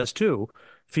Dale does too,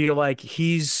 feel like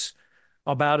he's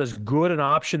about as good an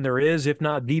option there is, if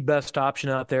not the best option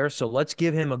out there. So let's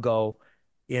give him a go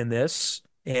in this.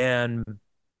 And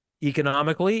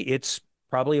economically, it's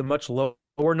probably a much lower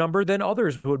number than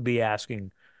others would be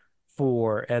asking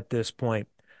for at this point.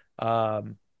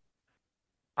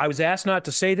 I was asked not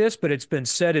to say this, but it's been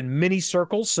said in many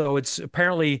circles. So it's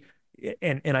apparently,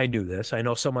 and I knew this. I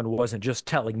know someone wasn't just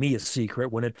telling me a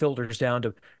secret. When it filters down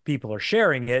to people are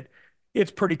sharing it,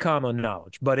 it's pretty common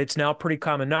knowledge. But it's now pretty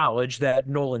common knowledge that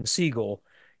Nolan Siegel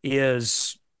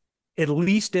is at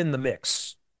least in the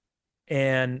mix.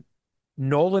 And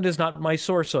Nolan is not my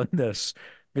source on this,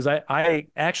 because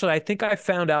I think I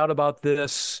found out about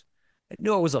this. I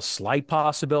knew it was a slight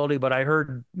possibility, but I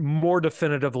heard more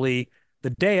definitively the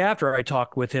day after I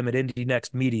talked with him at Indy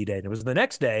Next Media Day. And it was the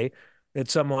next day that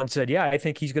someone said, yeah, I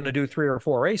think he's going to do 3 or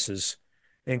 4 races,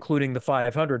 including the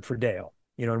 500 for Dale.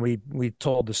 And we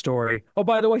told the story. Oh,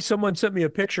 by the way, someone sent me a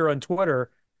picture on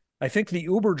Twitter. I think the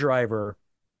Uber driver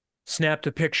snapped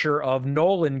a picture of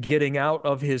Nolan getting out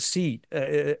of his seat.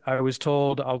 I was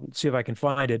told, I'll see if I can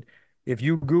find it. If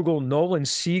you Google Nolan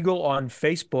Siegel on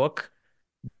Facebook,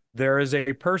 there is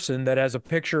a person that has a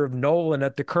picture of Nolan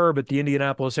at the curb at the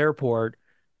Indianapolis airport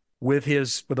with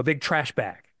a big trash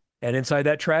bag. And inside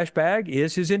that trash bag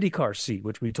is his IndyCar seat,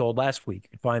 which we told last week. You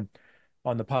can find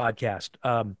on the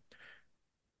podcast.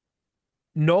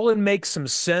 Nolan makes some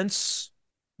sense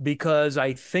because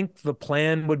I think the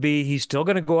plan would be he's still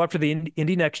going to go after the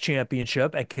Indy Next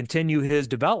Championship and continue his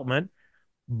development,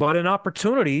 but an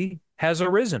opportunity has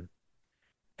arisen.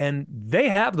 And they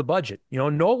have the budget.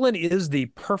 Nolan is the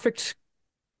perfect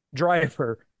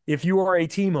driver if you are a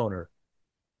team owner.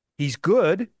 He's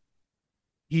good.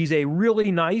 He's a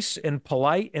really nice and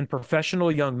polite and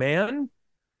professional young man.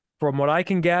 From what I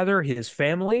can gather, his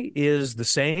family is the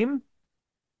same.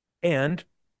 And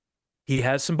he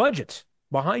has some budget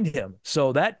behind him.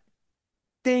 So that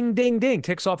ding, ding, ding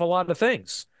ticks off a lot of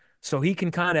things. So he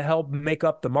can kind of help make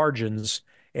up the margins.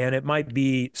 And it might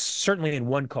be certainly in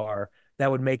one car that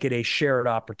would make it a shared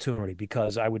opportunity,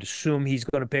 because I would assume he's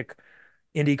going to pick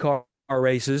IndyCar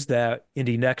races that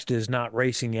Indy Next is not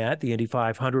racing at. The Indy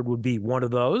 500 would be one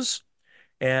of those.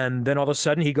 And then all of a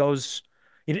sudden he goes,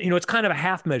 it's kind of a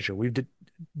half measure. We've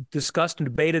discussed and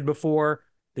debated before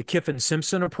the Kiffin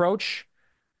Simpson approach,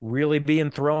 really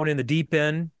being thrown in the deep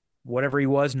end, whatever he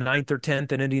was, 9th or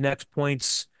 10th in Indy Next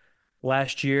points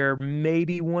last year,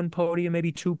 maybe 1 podium,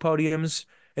 maybe 2 podiums.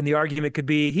 And the argument could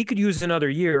be he could use another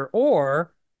year,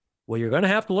 or, well, you're going to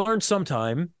have to learn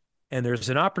sometime. And there's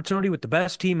an opportunity with the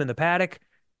best team in the paddock.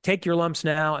 Take your lumps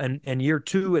now, and year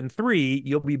 2 and 3,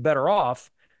 you'll be better off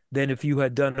than if you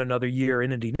had done another year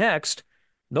in Indy Next.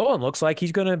 Nolan looks like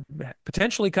he's going to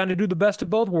potentially kind of do the best of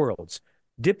both worlds.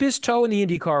 Dip his toe in the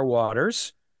IndyCar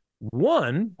waters,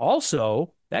 One,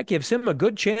 also, that gives him a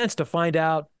good chance to find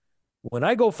out, when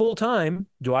I go full time,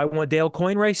 do I want Dale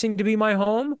Coyne Racing to be my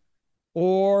home,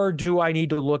 or do I need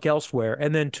to look elsewhere?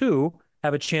 And then two,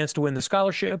 have a chance to win the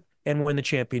scholarship and win the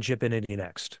championship in Indy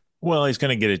next. Well, he's going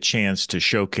to get a chance to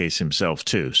showcase himself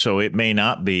too. So it may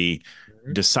not be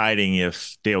deciding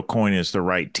if Dale Coyne is the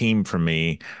right team for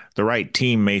me. The right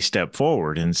team may step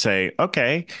forward and say,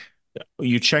 okay,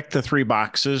 you check the three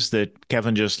boxes that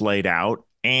Kevin just laid out,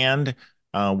 and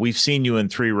we've seen you in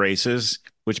three races,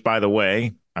 which, by the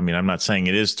way, I mean, I'm not saying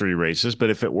it is three races, but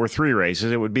if it were three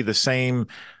races, it would be the same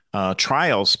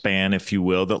trial span, if you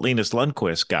will, that Linus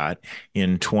Lundqvist got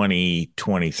in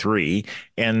 2023.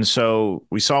 And so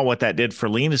we saw what that did for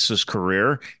Linus's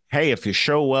career. Hey, if you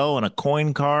show well in a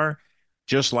coin car,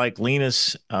 just like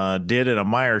Linus did in a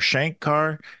Meyer Shank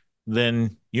car,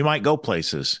 then you might go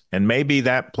places. And maybe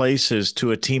that place is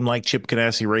to a team like Chip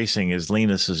Ganassi Racing, as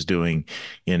Linus is doing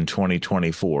in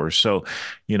 2024. So,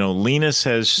 Linus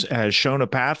has shown a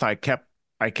path. I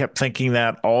kept thinking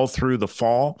that all through the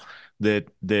fall, that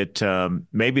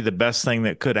maybe the best thing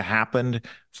that could have happened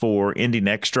for Indy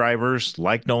Next drivers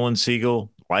like Nolan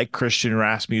Siegel, like Christian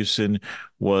Rasmussen,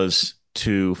 was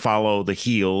to follow the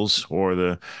heels or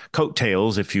the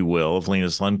coattails, if you will, of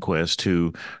Linus Lundqvist,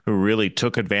 who really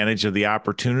took advantage of the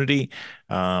opportunity.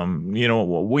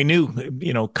 We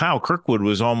knew, Kyle Kirkwood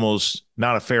was almost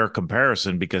not a fair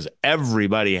comparison because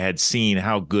everybody had seen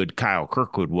how good Kyle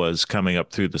Kirkwood was coming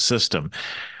up through the system.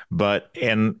 But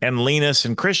and Linus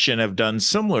and Christian have done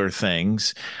similar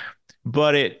things,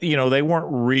 but they weren't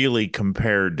really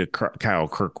compared to Kyle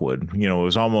Kirkwood. It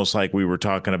was almost like we were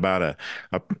talking about a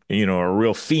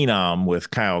real phenom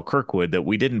with Kyle Kirkwood, that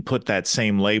we didn't put that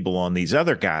same label on these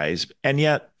other guys. And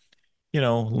yet,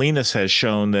 Linus has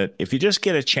shown that if you just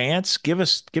get a chance, give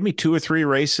me 2 or 3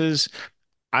 races.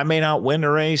 I may not win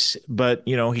a race, but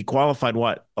he qualified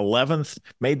 11th,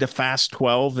 made the Fast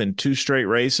 12 in 2 straight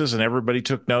races, and everybody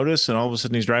took notice. And all of a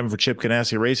sudden, he's driving for Chip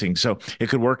Ganassi Racing. So it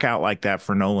could work out like that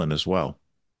for Nolan as well.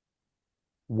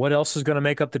 What else is going to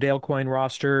make up the Dale Coyne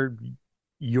roster?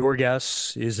 Your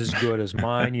guess is as good as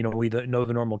mine. We know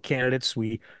the normal candidates.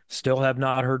 We still have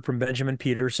not heard from Benjamin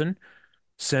Peterson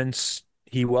since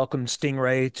he welcomed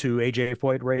Stingray to AJ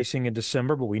Foyt Racing in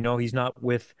December, but we know he's not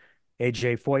with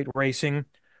AJ Foyt Racing.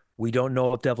 We don't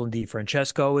know if Devlin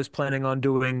DeFrancesco is planning on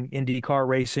doing IndyCar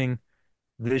racing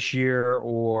this year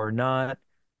or not.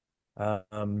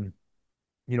 Could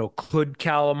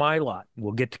Callum Ilott,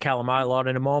 we'll get to Callum Ilott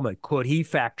in a moment, could he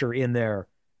factor in there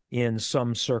in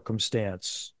some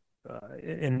circumstance?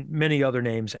 And many other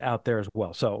names out there as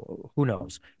well. So who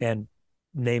knows? And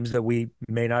names that we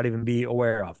may not even be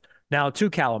aware of. Now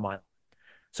to Callum Ilott.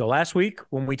 So last week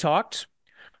when we talked,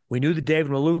 we knew that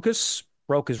David Malukas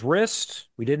broke his wrist.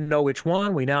 We didn't know which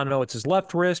one. We now know it's his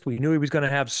left wrist. We knew he was going to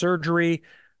have surgery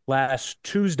last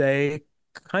Tuesday,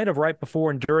 kind of right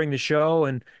before and during the show.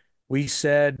 And we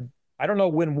said, I don't know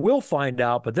when we'll find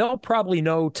out, but they'll probably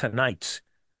know tonight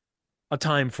a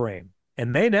time frame.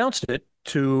 And they announced it,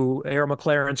 to Aaron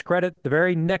McLaren's credit, the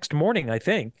very next morning, I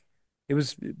think. It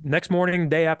was next morning,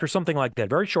 day after, something like that,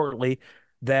 very shortly,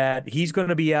 that he's going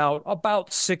to be out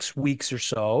about 6 weeks or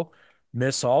so,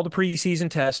 miss all the preseason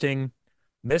testing,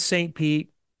 miss St.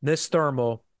 Pete, miss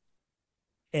thermal,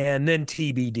 and then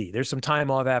TBD. There's some time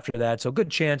off after that, so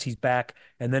good chance he's back.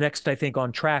 And the next, I think,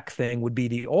 on track thing would be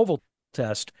the oval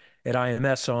test at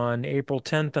IMS on April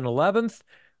 10th and 11th.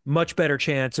 Much better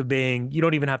chance of being, you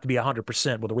don't even have to be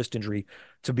 100% with a wrist injury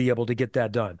to be able to get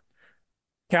that done.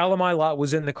 Callum Ilott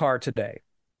was in the car today.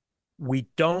 We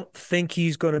don't think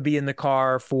he's going to be in the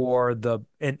car for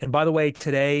and by the way,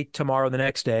 today, tomorrow, the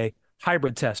next day,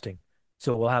 hybrid testing.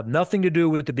 So we'll have nothing to do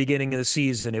with the beginning of the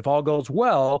season. If all goes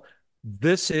well,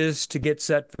 this is to get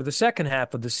set for the second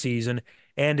half of the season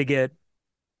and to get,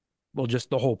 well,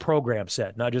 just the whole program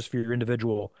set, not just for your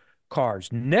individual cars.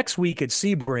 Next week at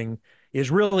Sebring is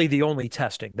really the only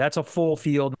testing. That's a full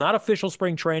field, not official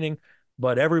spring training,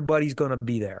 but everybody's going to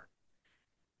be there.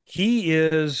 He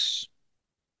is,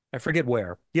 I forget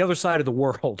where, the other side of the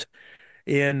world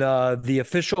in the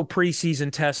official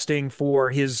preseason testing for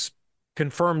his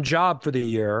confirmed job for the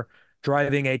year,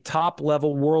 driving a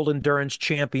top-level World Endurance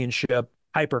Championship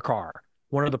hypercar,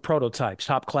 one of the prototypes,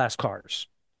 top-class cars.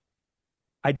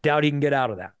 I doubt he can get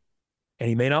out of that. And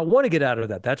he may not want to get out of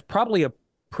that. That's probably a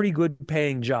pretty good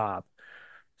paying job.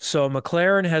 So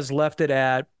McLaren has left it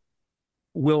at,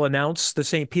 we'll announce the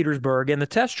St. Petersburg and the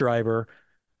test driver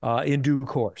in due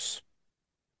course.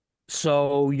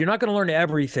 So you're not going to learn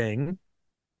everything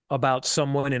about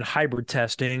someone in hybrid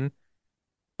testing,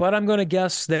 but I'm going to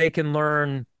guess they can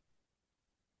learn.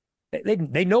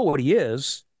 They know what he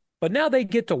is. but now they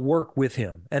get to work with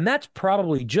him. And that's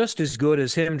probably just as good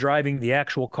as him driving the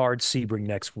actual car at Sebring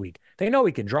next week. They know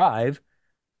he can drive.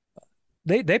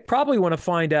 They probably want to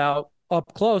find out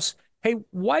up close, hey,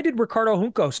 why did Ricardo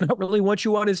Juncos not really want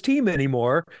you on his team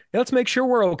anymore? Let's make sure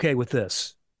we're okay with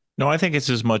this. No, I think it's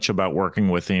as much about working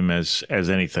with him as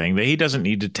anything. He doesn't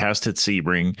need to test at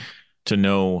Sebring to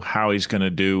know how he's going to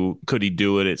do. Could he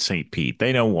do it at St. Pete?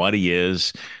 They know what he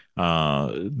is.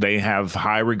 They have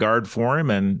high regard for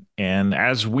him, and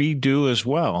as we do as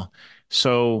well.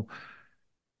 So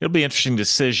it'll be an interesting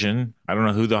decision. I don't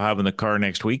know who they'll have in the car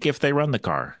next week if they run the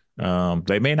car.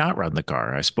 They may not run the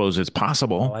car. I suppose it's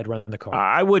possible. Oh, I'd run the car.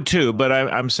 I would too, but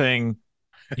I'm saying,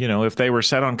 if they were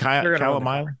set on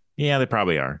Callum, yeah, they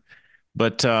probably are.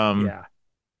 But yeah,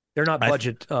 they're not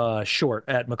budget short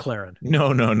at McLaren.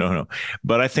 No.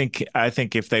 But I think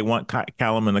if they want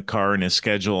Callum in the car and his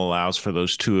schedule allows for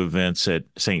those two events at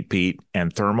St. Pete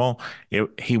and Thermal,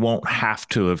 he won't have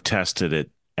to have tested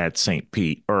it at St.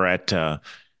 Pete or at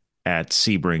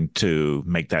Sebring to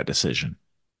make that decision.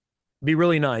 Be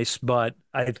really nice, but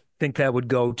I think that would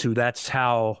go to that's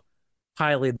how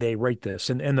highly they rate this.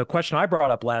 And the question I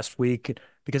brought up last week,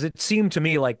 because it seemed to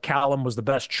me like Callum was the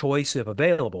best choice if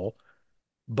available,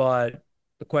 but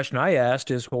the question I asked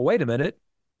is, well, wait a minute,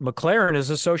 McLaren is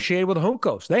associated with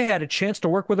Juncos. They had a chance to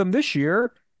work with him this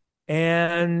year,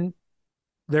 and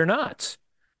they're not.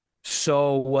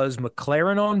 So was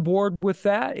McLaren on board with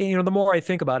that? The more I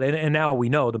think about it, and now we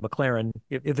know that McLaren,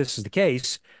 if this is the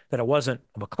case, that it wasn't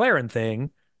a McLaren thing,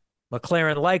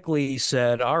 McLaren likely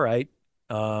said, all right,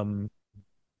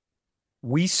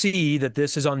 we see that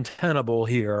this is untenable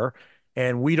here,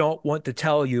 and we don't want to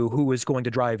tell you who is going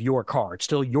to drive your car. It's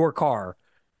still your car,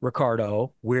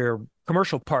 Ricardo. We're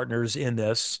commercial partners in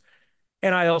this.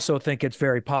 And I also think it's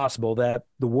very possible that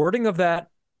the wording of that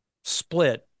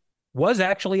split was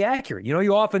actually accurate.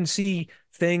 You often see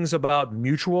things about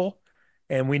mutual,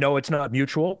 and we know it's not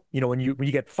mutual. When you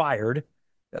get fired,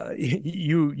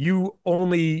 you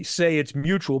only say it's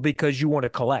mutual because you want to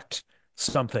collect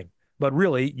something, but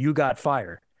really you got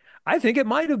fired. I think it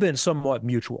might have been somewhat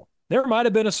mutual. There might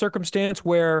have been a circumstance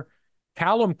where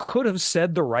Callum could have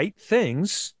said the right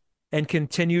things and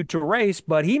continued to race,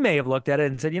 but he may have looked at it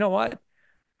and said, you know what?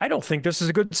 I don't think this is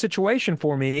a good situation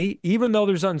for me. Even though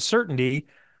there's uncertainty,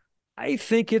 I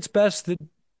think it's best that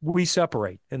we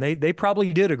separate. And they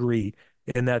probably did agree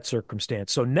in that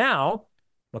circumstance. So now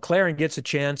McLaren gets a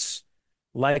chance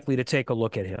likely to take a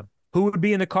look at him. Who would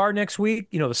be in the car next week?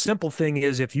 The simple thing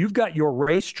is if you've got your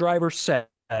race driver set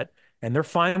and they're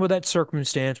fine with that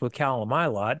circumstance with Callum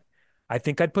Illot, I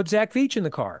think I'd put Zach Veach in the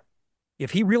car.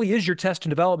 If he really is your test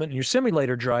and development and your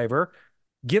simulator driver,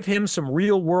 give him some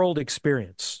real world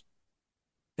experience.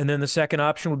 And then the second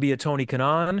option would be a Tony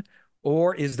Kanaan,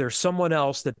 or is there someone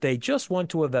else that they just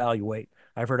want to evaluate?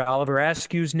 I've heard Oliver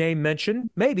Askew's name mentioned.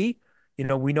 Maybe,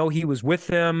 we know he was with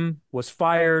them, was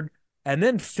fired, and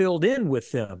then filled in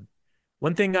with them.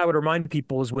 One thing I would remind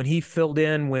people is when he filled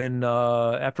in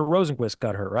after Rosenqvist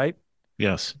got hurt, right?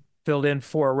 Yes. Filled in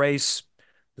for a race.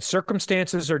 The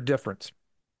circumstances are different.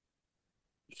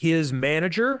 His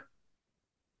manager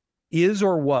is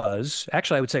or was,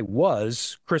 actually I would say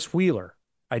was, Chris Wheeler.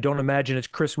 I don't imagine it's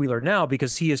Chris Wheeler now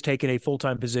because he has taken a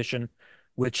full-time position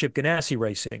with Chip Ganassi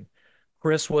Racing.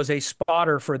 Chris was a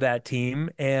spotter for that team,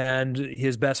 and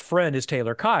his best friend is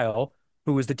Taylor Kyle,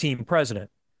 who is the team president.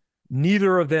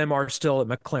 Neither of them are still at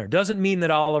McLaren. Doesn't mean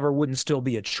that Oliver wouldn't still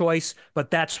be a choice,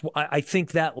 but I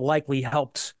think that likely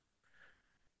helped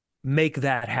make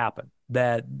that happen.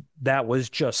 That was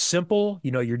just simple.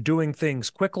 You're doing things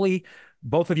quickly.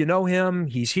 Both of you know him.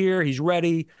 He's here. He's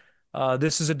ready.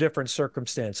 This is a different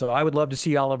circumstance. So I would love to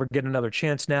see Oliver get another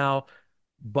chance now,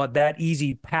 but that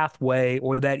easy pathway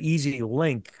or that easy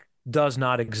link does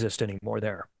not exist anymore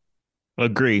there.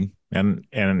 Agreed. And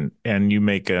you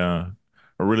make a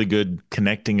really good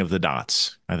connecting of the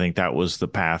dots. I think that was the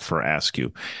path for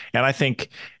Askew. And I think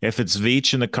if it's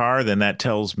Veach in the car, then that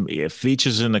tells me, if Veach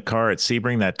is in the car at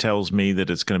Sebring, that tells me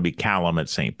that it's going to be Callum at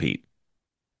St. Pete.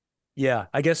 Yeah,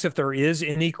 I guess if there is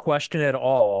any question at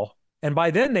all, and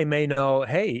by then they may know,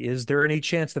 hey, is there any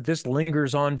chance that this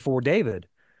lingers on for David?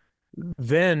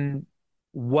 Then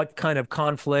what kind of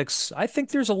conflicts? I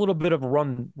think there's a little bit of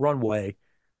runway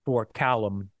for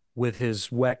Callum with his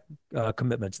WEC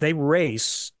commitments. They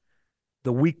race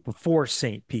the week before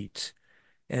St. Pete,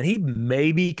 and he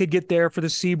maybe could get there for the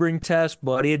Sebring test,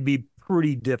 but it'd be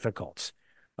pretty difficult.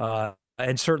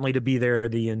 And certainly to be there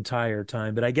the entire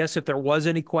time. But I guess if there was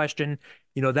any question,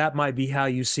 that might be how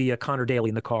you see a Connor Daly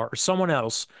in the car or someone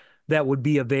else that would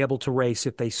be available to race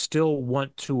if they still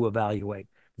want to evaluate.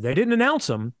 They didn't announce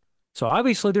him, So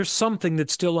obviously there's something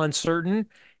that's still uncertain.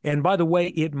 And by the way,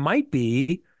 it might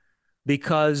be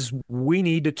because we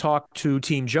need to talk to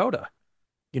Team Joda,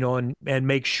 and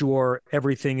make sure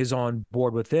everything is on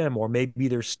board with them, or maybe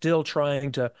they're still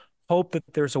trying to hope that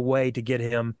there's a way to get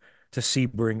him to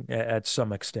Sebring at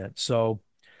some extent. So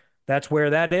that's where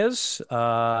that is.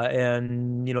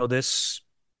 And this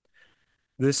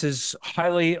is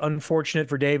highly unfortunate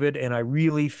for David, and I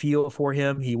really feel for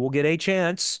him. He will get a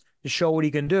chance to show what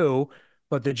he can do,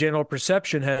 but the general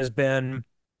perception has been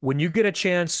when you get a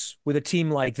chance with a team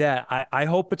like that, I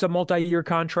hope it's a multi-year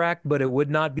contract, but it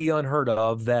would not be unheard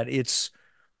of that it's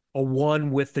a one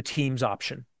with the team's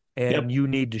option, and you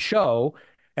need to show.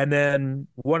 And then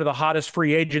one of the hottest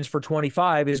free agents for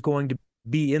 25 is going to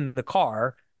be in the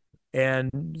car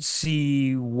and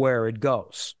see where it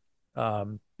goes.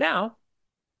 Now,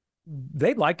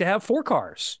 they'd like to have 4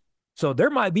 cars. So there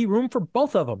might be room for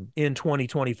both of them in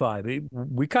 2025.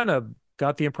 We kind of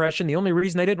got the impression the only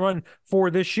reason they didn't run 4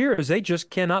 this year is they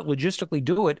just cannot logistically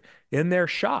do it in their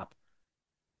shop.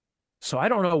 So I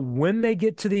don't know when they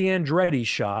get to the Andretti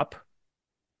shop.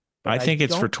 I think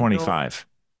it's for 25.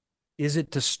 Is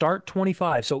it to start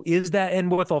 25? So is that,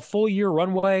 and with a full year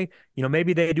runway,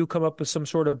 maybe they do come up with some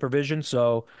sort of provision.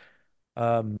 So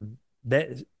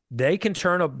that they can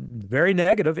turn a very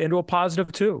negative into a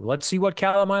positive too. Let's see what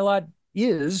Callum Illot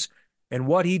is and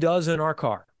what he does in our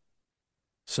car.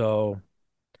 So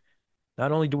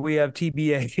not only do we have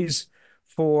TBAs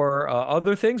for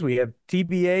other things, we have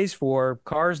TBAs for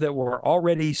cars that were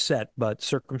already set, but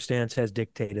circumstance has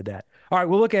dictated that. All right,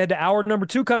 we'll look ahead to hour number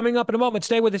 2 coming up in a moment.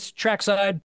 Stay with us,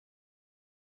 Trackside.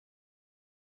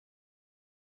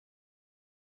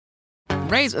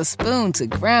 Raise a spoon to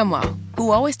Grandma,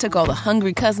 who always took all the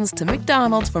hungry cousins to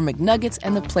McDonald's for McNuggets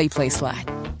and the Play Slide.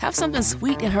 Have something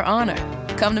sweet in her honor.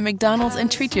 Come to McDonald's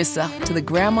and treat yourself to the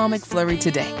Grandma McFlurry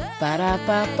today.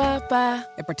 Ba-da-ba-ba-ba.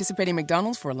 At participating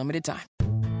McDonald's for a limited time.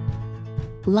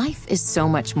 Life is so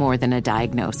much more than a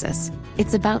diagnosis.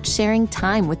 It's about sharing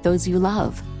time with those you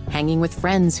love, hanging with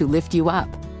friends who lift you up,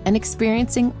 and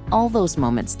experiencing all those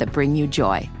moments that bring you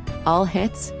joy. All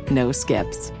hits, no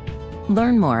skips.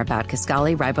 Learn more about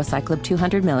Kisqali Ribociclib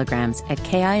 200 milligrams at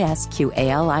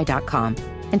KISQALI.com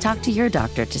and talk to your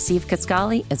doctor to see if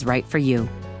Kisqali is right for you.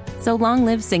 So long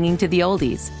live singing to the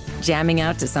oldies, jamming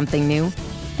out to something new,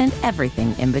 and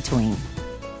everything in between.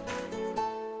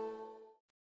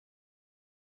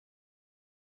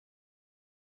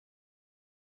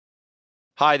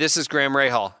 Hi, this is Graham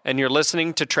Rahal, and you're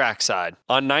listening to Trackside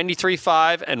on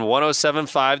 93.5 and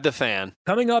 107.5 The Fan.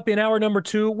 Coming up in hour number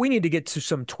 2, we need to get to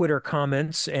some Twitter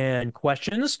comments and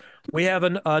questions. We have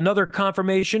another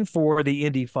confirmation for the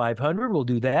Indy 500. We'll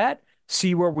do that,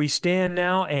 see where we stand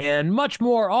now, and much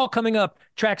more, all coming up.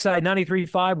 Trackside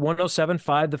 93.5,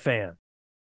 107.5 The Fan.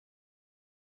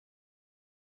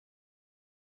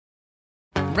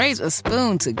 Raise a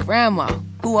spoon to Grandma,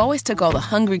 who always took all the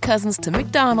hungry cousins to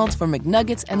McDonald's for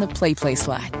McNuggets and the Play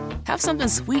Slide. Have something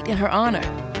sweet in her honor.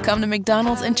 Come to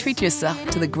McDonald's and treat yourself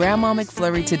to the Grandma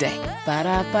McFlurry today.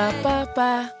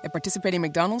 Ba-da-ba-ba-ba. At participating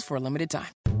McDonald's for a limited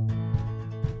time.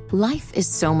 Life is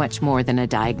so much more than a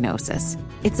diagnosis.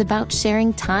 It's about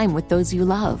sharing time with those you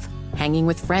love, hanging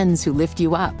with friends who lift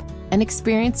you up, and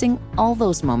experiencing all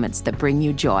those moments that bring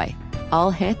you joy.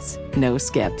 All hits, no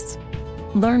skips.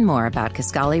 Learn more about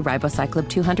Kisqali Ribociclib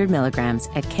 200 milligrams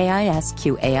at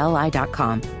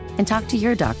KISQALI.com and talk to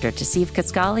your doctor to see if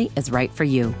Kisqali is right for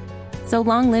you. So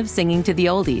long live singing to the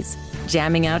oldies,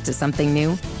 jamming out to something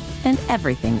new, and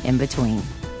everything in between.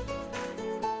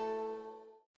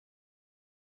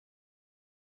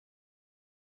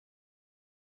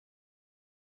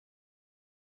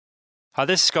 Hi,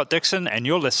 this is Scott Dixon, and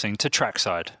you're listening to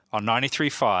Trackside on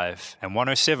 93.5 and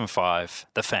 107.5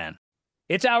 The Fan.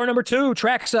 It's hour number 2,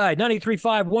 Trackside,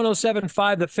 93.5,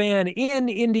 107.5 The Fan in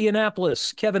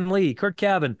Indianapolis. Kevin Lee, Curt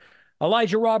Cavan,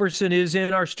 Elijah Robertson is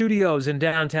in our studios in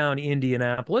downtown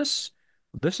Indianapolis.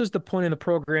 This is the point in the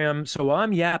program, so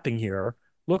I'm yapping here.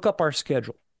 Look up our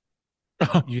schedule.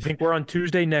 You think we're on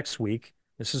Tuesday next week.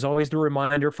 This is always the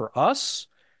reminder for us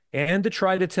and to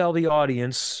try to tell the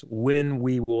audience when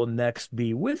we will next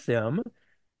be with them.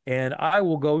 And I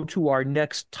will go to our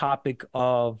next topic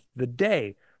of the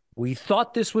day. We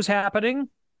thought this was happening,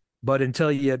 but until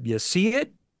you see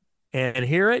it and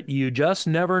hear it, you just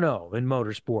never know in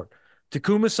motorsport.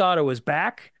 Takuma Sato is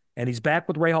back, and he's back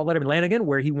with Rahal Letterman Lanigan,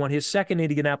 where he won his second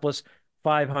Indianapolis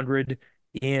 500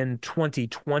 in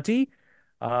 2020.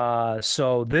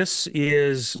 So this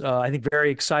is, I think, very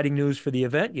exciting news for the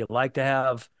event. You like to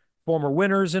have former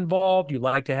winners involved. You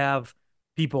like to have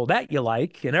people that you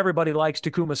like, and everybody likes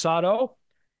Takuma Sato.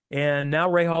 And now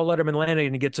Rahal Letterman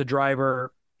Lanigan gets a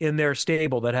driver in their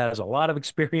stable that has a lot of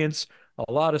experience,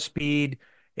 a lot of speed,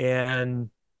 and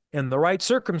in the right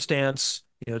circumstance,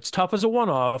 it's tough as a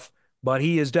one-off, but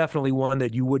he is definitely one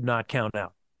that you would not count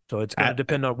out. So it's going to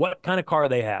depend on what kind of car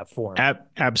they have for him.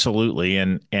 Absolutely.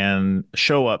 And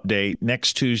show update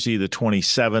next Tuesday, the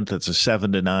 27th. It's a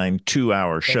 7 to 9,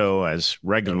 2-hour show as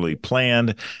regularly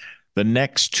planned. The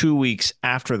next 2 weeks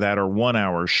after that are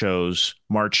 1-hour shows.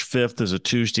 March 5th is a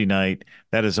Tuesday night.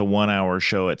 That is a 1-hour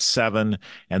show at 7.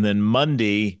 And then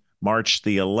Monday, March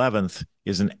the 11th,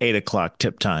 is an 8 o'clock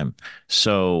tip time.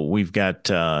 So we've got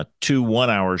 2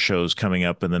 1-hour shows coming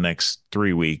up in the next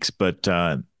 3 weeks. But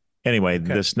anyway,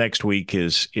 this next week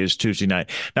is Tuesday night.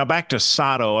 Now back to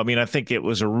Sato. I mean, I think it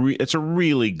was it's a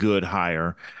really good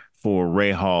hire for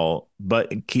Rahal,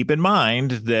 but keep in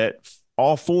mind that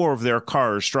all 4 of their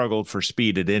cars struggled for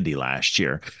speed at Indy last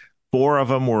year. 4 of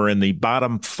them were in the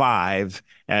bottom 5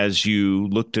 as you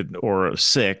looked at, or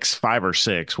 5 or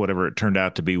 6, whatever it turned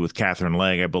out to be with Catherine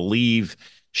Legg. I believe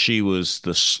she was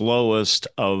the slowest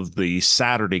of the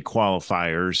Saturday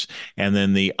qualifiers. And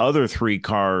then the other 3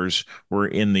 cars were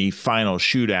in the final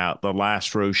shootout, the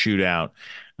last row shootout,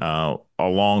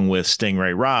 along with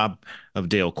Stingray Robb of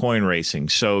Dale Coyne Racing.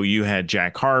 So you had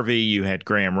Jack Harvey, you had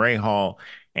Graham Rahal,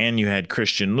 and you had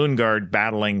Christian Lundgaard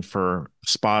battling for a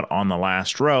spot on the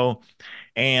last row.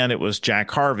 And it was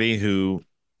Jack Harvey who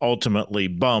ultimately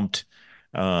bumped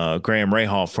Graham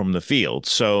Rahal from the field.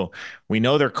 So we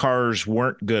know their cars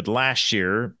weren't good last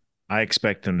year. I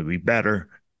expect them to be better.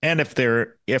 And if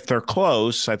they're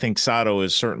close, I think Sato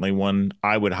is certainly one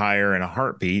I would hire in a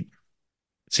heartbeat.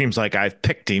 It seems like I've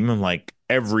picked him like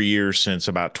every year since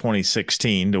about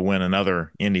 2016 to win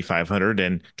another Indy 500,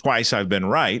 and twice I've been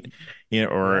right.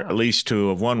 At least 2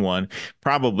 have won one.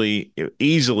 Probably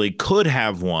easily could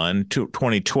have won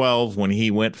 2012 when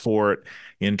he went for it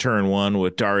in turn 1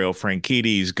 with Dario Franchitti.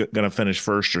 He's going to finish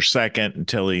first or second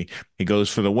until he goes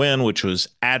for the win, which was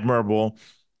admirable.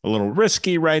 A little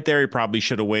risky right there. He probably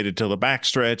should have waited till the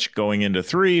backstretch going into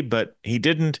 3, but he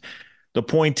didn't. The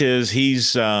point is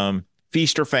he's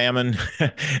feast or famine,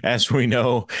 as we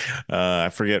know. I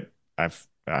forget.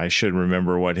 I should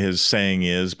remember what his saying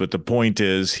is, but the point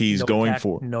is he's going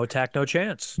for no attack, no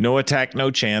chance. No attack,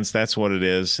 no chance. That's what it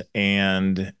is.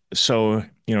 And so,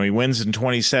 he wins in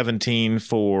 2017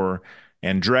 for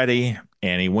Andretti,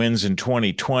 and he wins in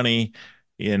 2020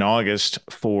 in August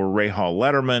for Rahal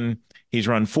Letterman. He's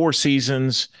run 4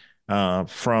 seasons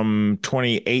from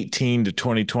 2018 to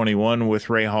 2021 with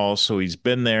Rahal. So he's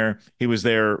been there. He was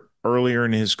there earlier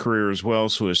in his career as well.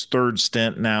 So his 3rd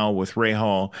stint now with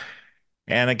Rahal.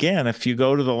 And again, if you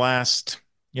go to the last,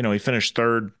 he finished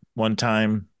 3rd one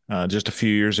time just a few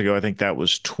years ago. I think that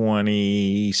was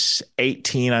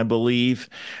 2018, I believe.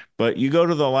 But you go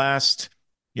to the last,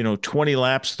 20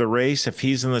 laps of the race, if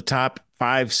he's in the top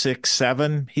 5, 6,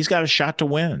 7, he's got a shot to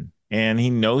win. And he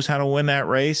knows how to win that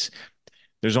race.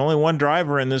 There's only one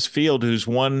driver in this field who's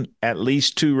won at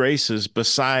least 2 races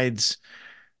besides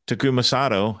Takuma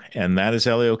Sato, and that is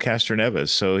Helio Castroneves.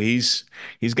 So he's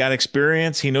got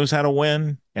experience. He knows how to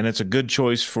win, and it's a good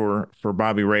choice for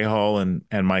Bobby Rahal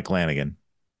and Mike Lanigan.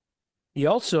 He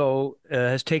also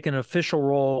has taken an official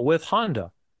role with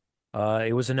Honda.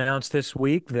 It was announced this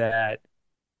week that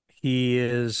he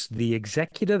is the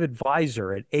executive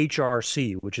advisor at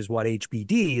HRC, which is what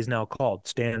HBD is now called.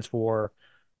 Stands for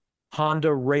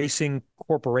Honda Racing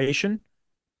Corporation.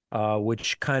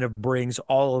 Which kind of brings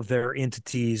all of their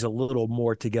entities a little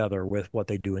more together with what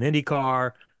they do in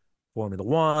IndyCar, Formula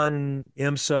One,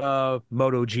 IMSA,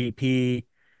 MotoGP,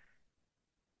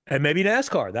 and maybe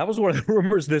NASCAR. That was one of the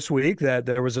rumors this week, that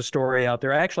there was a story out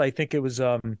there. Actually, I think it was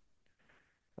on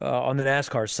the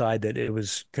NASCAR side that it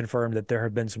was confirmed that there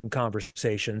had been some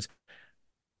conversations.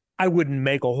 I wouldn't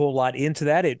make a whole lot into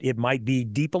that. It might be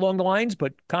deep along the lines,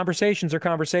 but conversations are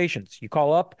conversations. You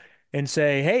call up and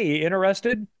say, hey,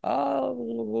 interested?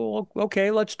 Okay,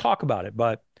 let's talk about it.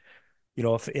 But,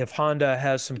 if Honda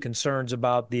has some concerns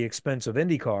about the expense of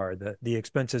IndyCar, the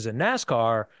expenses in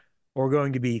NASCAR are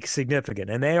going to be significant.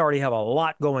 And they already have a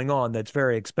lot going on that's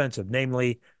very expensive,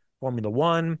 namely Formula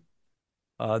One.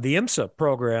 The IMSA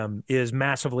program is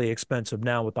massively expensive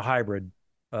now with the hybrid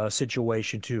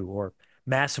situation too, or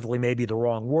massively may be the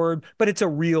wrong word, but it's a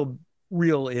real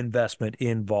investment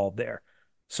involved there.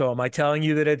 So am I telling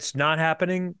you that it's not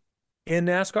happening in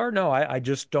NASCAR? No, I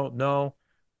just don't know.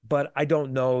 But I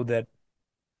don't know that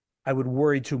I would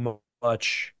worry too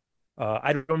much.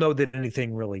 I don't know that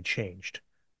anything really changed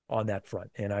on that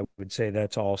front. And I would say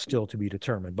that's all still to be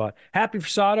determined. But happy for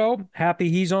Sato. Happy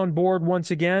he's on board once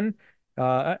again.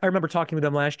 I remember talking with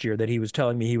him last year that he was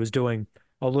telling me he was doing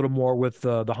a little more with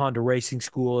the Honda Racing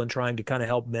School and trying to kind of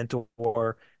help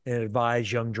mentor and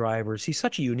advise young drivers. He's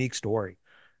such a unique story.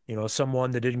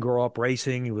 Someone that didn't grow up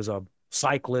racing. He was a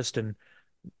cyclist and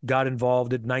got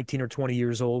involved at 19 or 20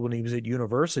 years old when he was at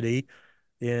university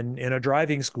in a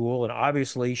driving school, and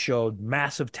obviously showed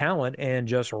massive talent and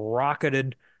just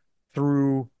rocketed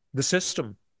through the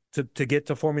system to get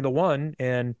to Formula One.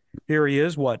 And here he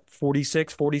is, what,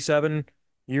 46, 47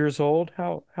 years old?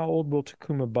 How old will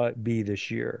Takuma be this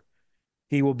year?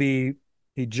 He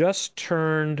just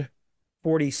turned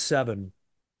 47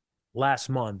 last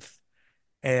month.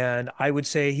 And I would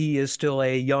say he is still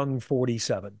a young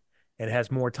 47 and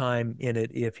has more time in it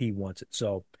if he wants it.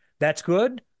 So that's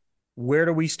good. Where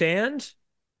do we stand?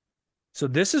 So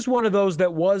this is one of those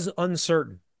that was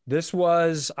uncertain.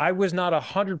 I was not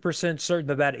 100%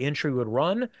 certain that entry would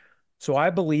run. So I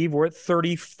believe we're at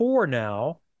 34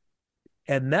 now.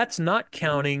 And that's not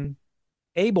counting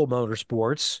Able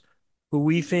Motorsports, who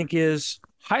we think is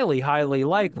highly, highly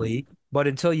likely. But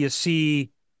until you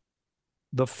see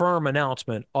the firm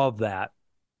announcement of that,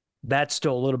 that's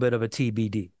still a little bit of a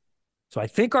TBD. So I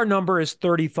think our number is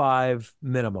 35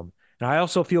 minimum. And I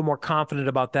also feel more confident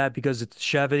about that because it's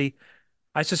Chevy.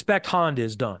 I suspect Honda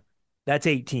is done. That's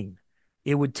 18.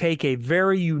 It would take a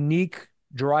very unique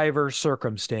driver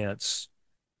circumstance,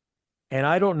 and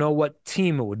I don't know what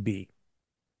team it would be.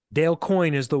 Dale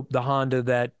Coyne is the Honda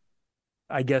that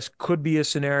I guess could be a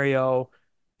scenario,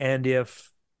 and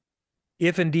if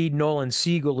indeed Nolan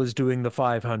Siegel is doing the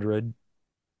 500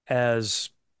 as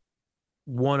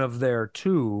one of their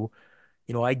two,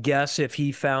 I guess if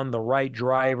he found the right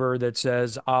driver that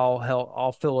says,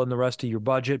 I'll fill in the rest of your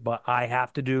budget, but I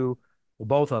have to do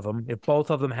both of them. If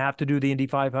both of them have to do the Indy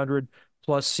 500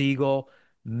 plus Siegel,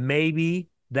 maybe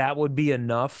that would be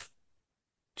enough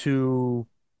to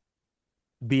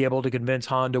be able to convince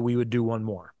Honda we would do one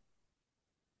more.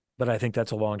 But I think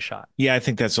that's a long shot. Yeah, I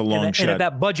think that's a long shot. And if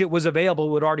that budget was available,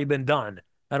 it would already been done.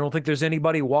 I don't think there's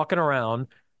anybody walking around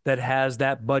that has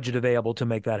that budget available to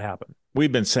make that happen.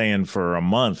 We've been saying for a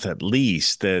month at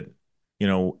least that,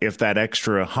 if that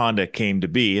extra Honda came to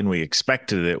be, and we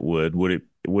expected it would it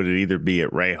either be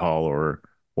at Rahal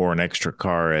or an extra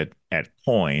car at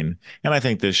Coyne? And I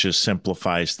think this just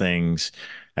simplifies things.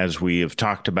 As we have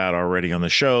talked about already on the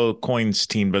show, Coyne's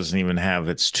team doesn't even have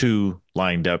its two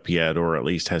lined up yet, or at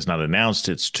least has not announced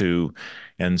its two.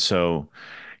 And so,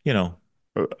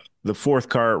 the fourth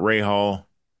car at Rahal,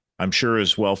 I'm sure,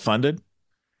 is well funded,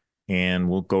 and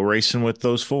we'll go racing with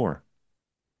those four.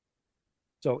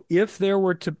 So if there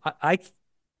were to,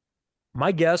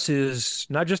 my guess is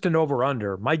not just an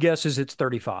over-under. My guess is it's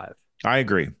 35. I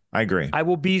agree. I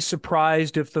will be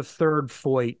surprised if the third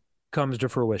Foyt comes to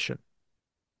fruition.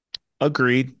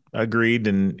 Agreed.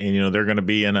 And they're going to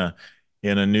be in a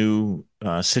new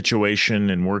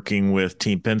situation and working with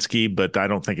Team Penske, but I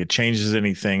don't think it changes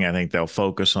anything. I think they'll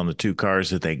focus on the two cars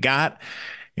that they got.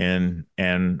 And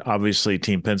obviously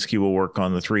Team Penske will work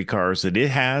on the three cars that it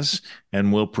has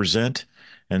and will present.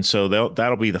 And so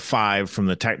that'll be the five from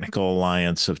the technical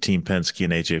alliance of Team Penske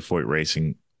and AJ Foyt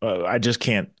Racing. I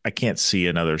can't see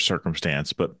another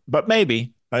circumstance, but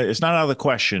maybe it's not out of the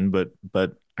question, but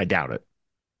I doubt it.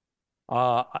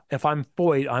 If I'm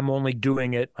Foyt, I'm only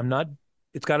doing it.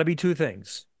 It's got to be two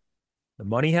things. The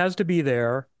money has to be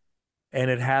there, and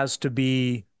it has to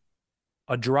be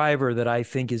a driver that I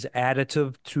think is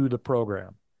additive to the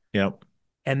program. Yep.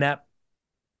 And that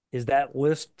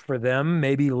list for them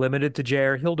maybe limited to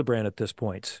J.R. Hildebrand at this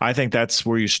point. I think that's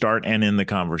where you start and end the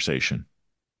conversation.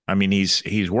 I mean,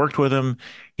 he's worked with him.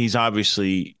 He's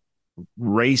obviously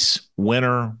race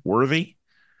winner worthy,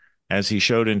 as he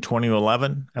showed in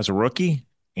 2011 as a rookie,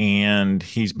 and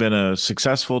he's been a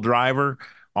successful driver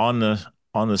on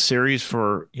the series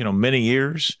for many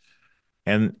years,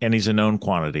 and he's a known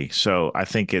quantity. So I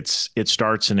think it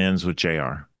starts and ends with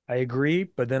JR. I agree,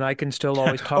 but then I can still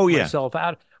always talk myself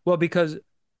out. Well, because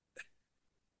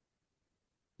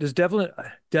does Devlin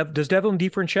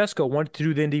DiFrancesco want to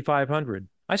do the Indy 500?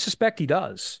 I suspect he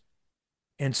does.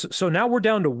 And so now we're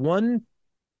down to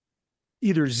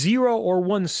either 0 or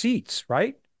 1 seats,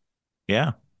 right?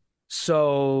 Yeah.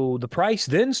 So the price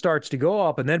then starts to go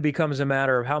up, and then becomes a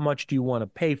matter of how much do you want to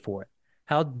pay for it?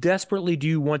 How desperately do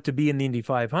you want to be in the Indy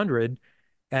 500?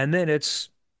 And then it's,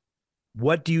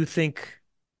 what do you think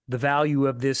the value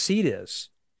of this seat is?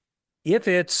 If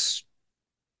it's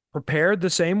prepared the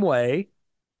same way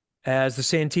as the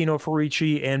Santino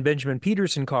Ferici and Benjamin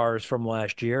Peterson cars from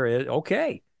last year,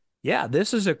 okay, yeah,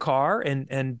 this is a car,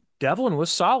 and Devlin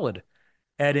was solid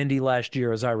at Indy last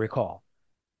year, as I recall.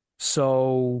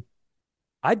 So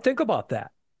I'd think about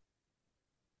that.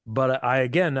 But I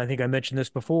think I mentioned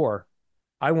this before.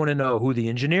 I want to know who the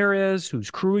engineer is,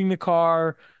 who's crewing the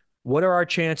car, what are our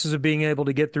chances of being able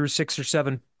to get through 6 or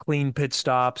 7 clean pit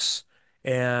stops,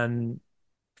 and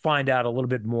find out a little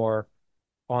bit more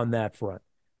on that front.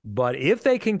 But if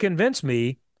they can convince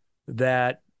me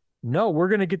that, no, we're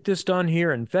going to get this done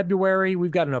here in February,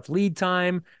 we've got enough lead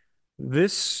time.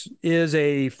 This is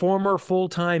a former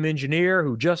full-time engineer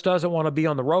who just doesn't want to be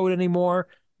on the road anymore,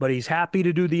 but he's happy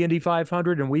to do the Indy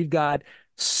 500. And we've got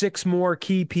 6 more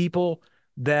key people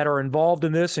that are involved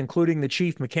in this, including the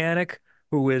chief mechanic,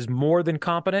 who is more than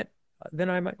competent. Then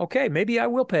I'm okay, maybe I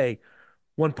will pay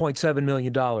 $1.7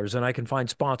 million and I can find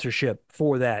sponsorship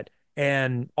for that,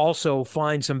 and also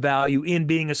find some value in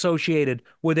being associated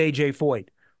with AJ Foyt,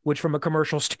 which from a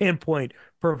commercial standpoint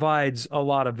provides a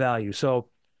lot of value. So,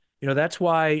 that's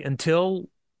why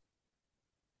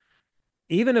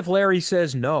even if Larry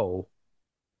says no,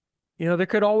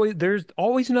 there's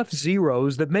always enough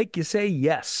zeros that make you say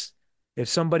yes. If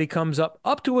somebody comes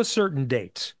up to a certain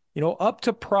date, up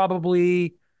to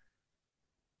probably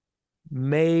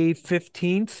May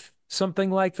 15th, something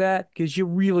like that, because you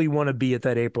really want to be at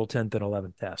that April 10th and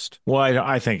 11th test. Well,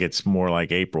 I think it's more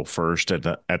like April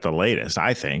 1st at the latest,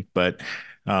 I think. But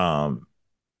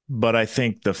I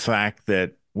think the fact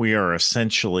that we are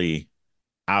essentially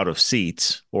out of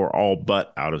seats, or all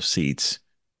but out of seats,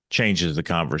 changes the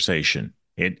conversation.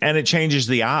 It changes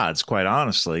the odds, quite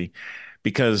honestly,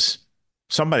 because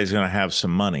somebody's going to have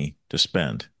some money to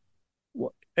spend.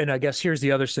 And I guess here's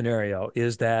the other scenario,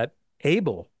 is that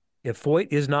Abel, if Foyt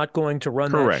is not going to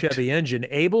run Correct. that Chevy engine,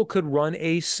 Abel could run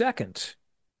a second.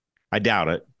 I doubt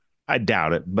it.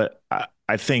 But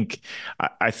I think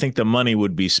the money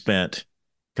would be spent,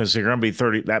 because they're going to be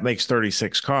 30. That makes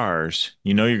 36 cars.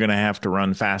 You're going to have to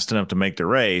run fast enough to make the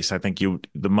race. I think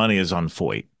the money is on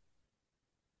Foyt.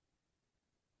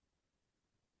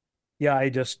 Yeah,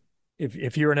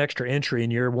 if you're an extra entry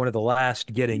and you're one of the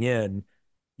last getting in,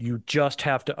 you just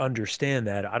have to understand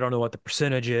that. I don't know what the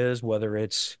percentage is, whether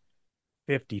it's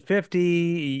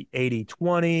 50-50,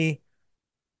 80-20.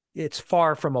 It's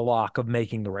far from a lock of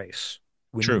making the race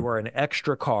when True. you are an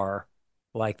extra car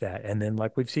like that. And then,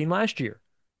 like we've seen last year,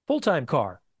 full-time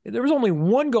car. There was only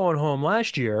one going home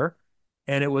last year,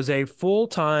 and it was a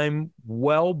full-time,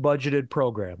 well-budgeted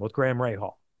program with Graham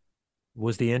Rahal.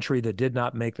 Was the entry that did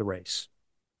not make the race.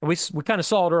 And we kind of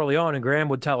saw it early on, and Graham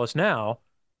would tell us now,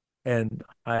 and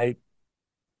I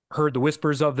heard the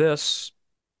whispers of this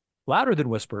louder than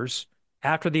whispers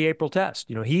after the April test.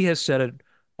 He has said it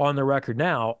on the record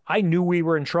now. I knew we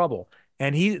were in trouble.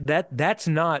 And that's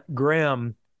not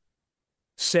Graham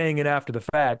saying it after the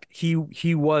fact.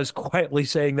 He was quietly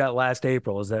saying that last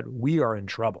April, is that we are in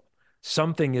trouble.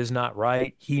 Something is not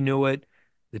right. He knew it.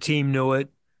 The team knew it.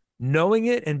 Knowing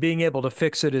it and being able to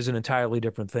fix it is an entirely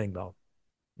different thing, though.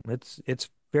 It's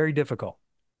very difficult.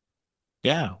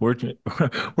 Yeah, we're talking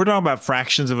about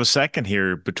fractions of a second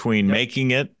here between making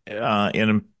it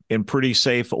in pretty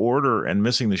safe order and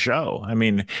missing the show. I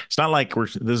mean, it's not like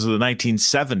this is the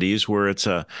 1970s where it's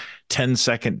a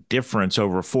 10-second difference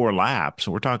over 4 laps.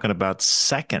 We're talking about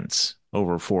seconds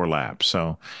over 4 laps.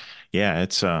 So, yeah,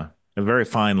 it's a very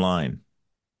fine line.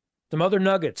 Some other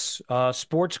nuggets,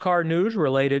 sports car news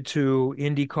related to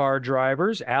IndyCar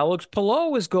drivers. Alex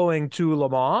Palou is going to Le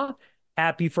Mans.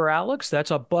 Happy for Alex.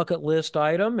 That's a bucket list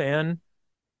item, and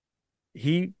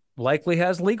he likely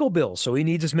has legal bills, so he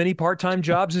needs as many part-time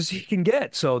jobs as he can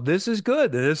get. So this is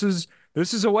good. This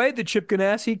is a way that Chip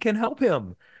Ganassi can help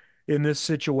him in this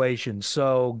situation.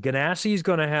 So Ganassi is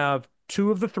going to have 2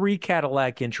 of the 3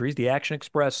 Cadillac entries. The Action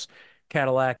Express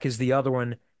Cadillac is the other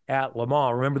one at Le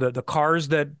Mans. Remember the cars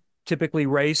that typically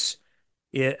race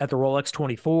at the Rolex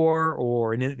 24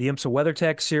 or in the IMSA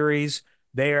WeatherTech series,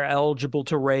 they are eligible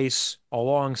to race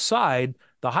alongside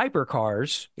the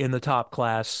hypercars in the top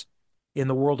class in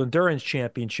the World Endurance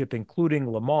Championship, including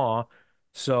Le Mans.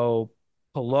 So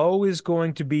Palou is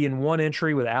going to be in one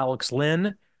entry with Alex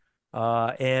Lynn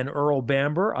and Earl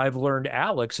Bamber. I've learned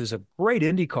Alex is a great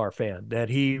IndyCar fan, that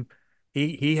he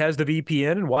has the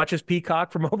VPN and watches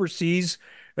Peacock from overseas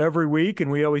every week,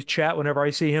 and we always chat whenever I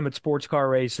see him at sports car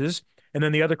races. And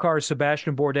then the other car is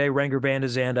Sebastian Bourdais, Renger van der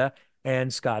Zande,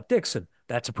 and Scott Dixon.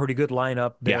 That's a pretty good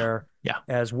lineup there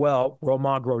as well.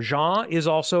 Romain Grosjean is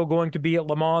also going to be at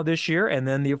Le Mans this year. And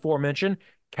then the aforementioned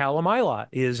Callum Illot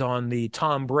is on the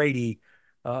Tom Brady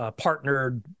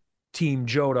partnered Team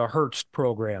Joda Hertz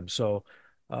program. So,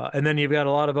 and then you've got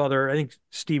a lot of other, I think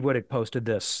Steve Wittick posted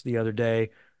this the other day.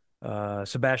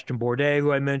 Sebastian Bourdais,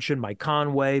 who I mentioned, Mike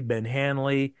Conway, Ben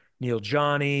Hanley, Neil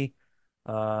Johnny,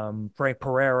 Frank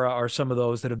Pereira are some of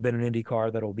those that have been in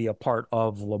IndyCar that will be a part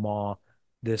of Le Mans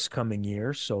this coming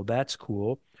year. So that's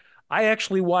cool. I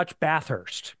actually watched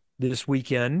Bathurst this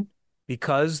weekend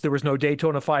because there was no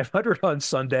Daytona 500 on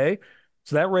Sunday.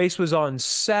 So that race was on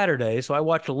Saturday. So I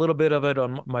watched a little bit of it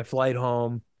on my flight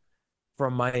home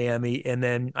from Miami. And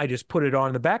then I just put it on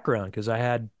in the background because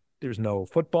there's no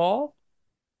football.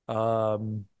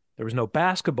 There was no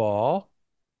basketball.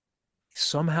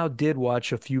 Somehow did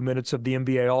watch a few minutes of the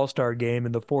NBA All-Star game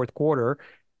in the fourth quarter,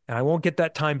 and I won't get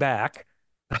that time back.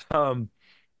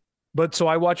 But so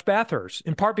I watched Bathurst,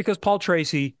 in part because Paul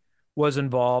Tracy was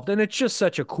involved, and it's just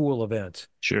such a cool event.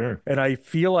 Sure. And I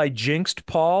feel I jinxed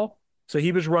Paul. So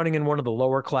he was running in one of the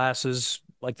lower classes,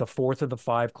 like the fourth of the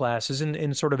five classes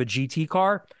in sort of a GT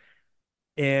car.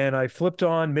 And I flipped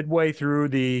on midway through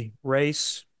the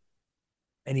race,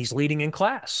 and he's leading in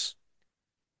class.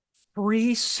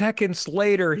 3 seconds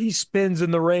later, he spins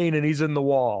in the rain and he's in the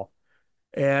wall,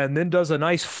 and then does a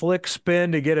nice flick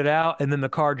spin to get it out, and then the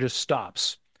car just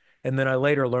stops. And then I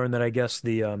later learned that I guess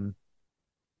the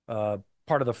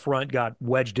part of the front got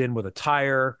wedged in with a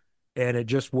tire, and it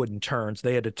just wouldn't turn. So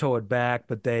they had to tow it back,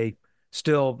 but they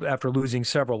still, after losing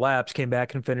several laps, came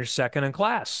back and finished second in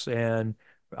class. And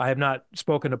I have not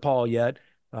spoken to Paul yet,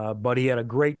 but he had a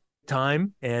great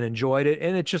time and enjoyed it.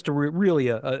 And it's just really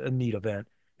a neat event.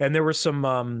 And there was some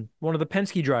one of the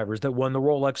Penske drivers that won the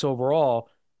Rolex overall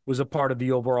was a part of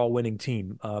the overall winning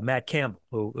team, Matt Campbell,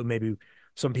 who maybe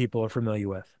some people are familiar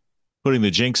with. Putting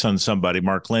the jinx on somebody,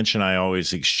 Mark Lynch and I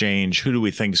always exchange who do we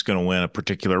think is going to win a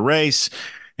particular race.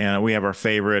 And we have our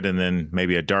favorite and then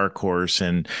maybe a dark horse.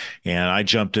 And I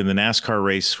jumped in the NASCAR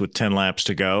race with 10 laps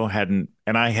to go. And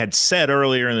I had said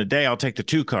earlier in the day, I'll take the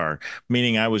 2 car,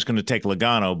 meaning I was going to take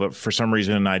Logano, but for some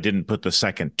reason I didn't put the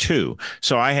second 2.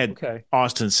 So I had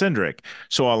Austin Cindric.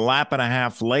 So a lap and a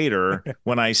half later,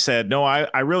 when I said, no,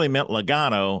 I really meant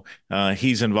Logano,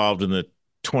 he's involved in the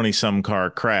 20-some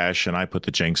car crash, and I put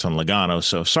the jinx on Logano.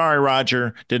 So sorry,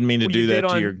 Roger. Didn't mean to do that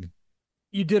to your...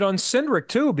 You did on Cindric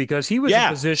too, because he was in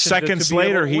position. Seconds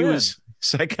later, he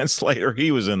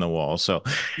was in the wall. So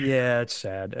yeah, it's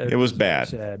sad. It was bad.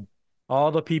 Sad.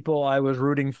 All the people I was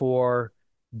rooting for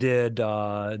did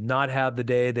not have the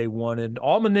day they wanted.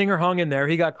 Allmendinger hung in there.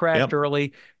 He got crashed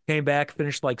early, came back,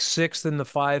 finished like 6th in the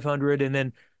 500, and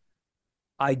then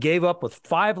I gave up with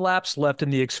 5 laps left in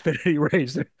the Xfinity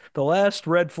race. The last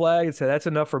red flag, I said that's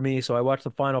enough for me. So I watched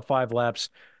the final 5 laps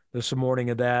this morning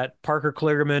of that. Parker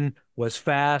Kligerman was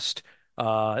fast,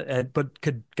 but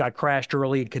got crashed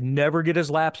early and could never get his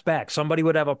laps back. Somebody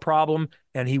would have a problem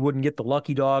and he wouldn't get the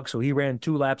lucky dog, so he ran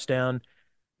 2 laps down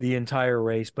the entire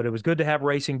race. But it was good to have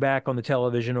racing back on the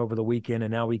television over the weekend,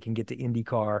 and now we can get to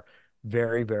IndyCar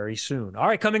very, very soon. All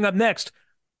right, coming up next,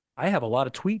 I have a lot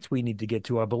of tweets we need to get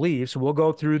to, I believe, so we'll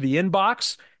go through the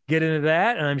inbox, get into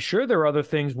that, and I'm sure there are other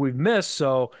things we've missed.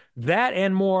 So that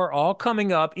and more all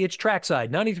coming up. It's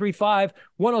Trackside 93.5,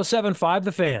 107.5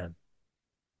 The Fan.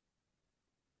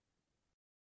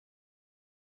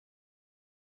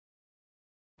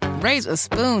 Raise a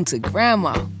spoon to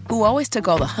Grandma, who always took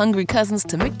all the hungry cousins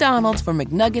to McDonald's for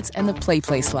McNuggets and the Play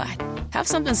Slide. Have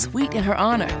something sweet in her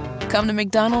honor. Come to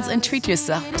McDonald's and treat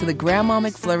yourself to the Grandma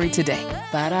McFlurry today.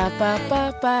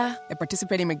 Ba-da-ba-ba-ba. At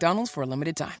participating McDonald's for a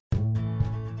limited time.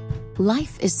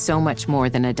 Life is so much more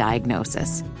than a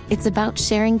diagnosis. It's about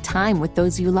sharing time with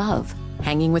those you love,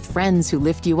 hanging with friends who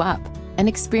lift you up, and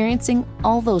experiencing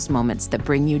all those moments that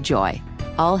bring you joy.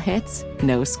 All hits,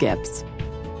 no skips.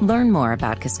 Learn more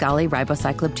about Kisqali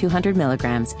Ribociclib 200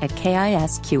 milligrams at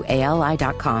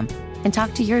KISQALI.com and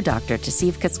talk to your doctor to see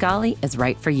if Kisqali is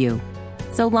right for you.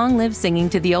 So long live singing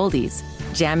to the oldies,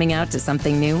 jamming out to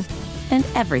something new, and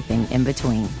everything in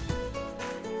between.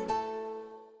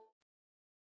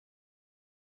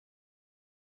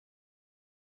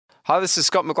 Hi, this is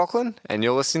Scott McLaughlin, and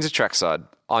you're listening to Trackside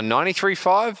on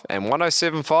 93.5 and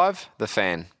 107.5 The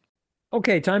Fan.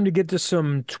 Okay, time to get to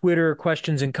some Twitter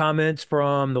questions and comments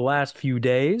from the last few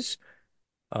days.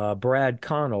 Brad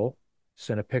Connell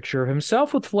sent a picture of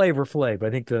himself with Flavor Flav. I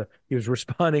think he was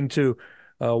responding to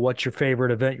what's your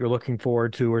favorite event you're looking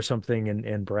forward to or something,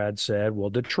 and Brad said, well,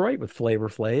 Detroit with Flavor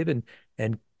Flav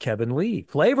and Kevin Lee.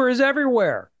 Flavor is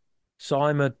everywhere. Saw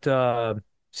him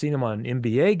seen him on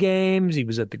NBA games. He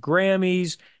was at the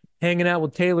Grammys, hanging out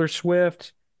with Taylor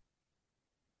Swift.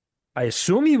 I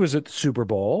assume he was at the Super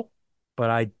Bowl, but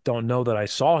I don't know that I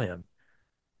saw him.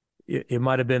 It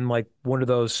might have been like one of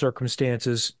those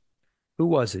circumstances. Who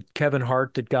was it? Kevin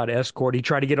Hart that got escorted. He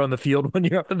tried to get on the field one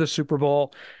year after the Super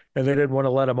Bowl, and they didn't want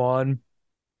to let him on.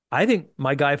 I think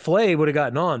my guy Flav would have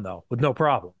gotten on, though, with no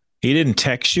problem. He didn't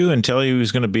text you and tell you he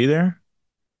was going to be there?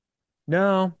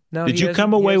 No. Did you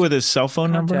come away with his cell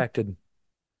phone number?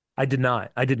 I did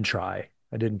not. I didn't try.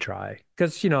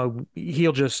 Because,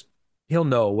 he'll he'll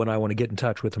know when I want to get in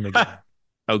touch with him again.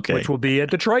 Okay. Which will be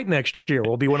at Detroit next year.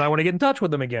 Will be when I want to get in touch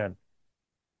with him again.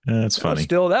 That's funny.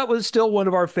 That was still one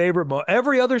of our favorite.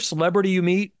 Every other celebrity you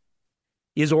meet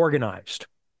is organized.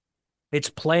 It's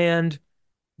planned.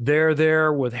 They're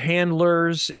there with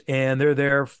handlers, and they're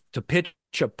there to pitch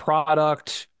a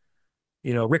product,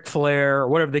 Ric Flair or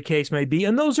whatever the case may be.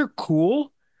 And those are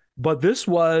cool. But this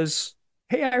was,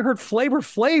 hey, I heard Flavor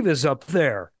Flav is up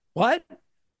there. What?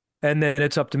 And then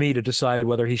it's up to me to decide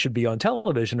whether he should be on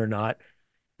television or not.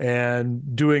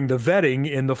 And doing the vetting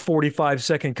in the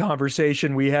 45-second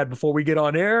conversation we had before we get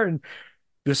on air and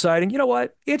deciding, you know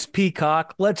what, it's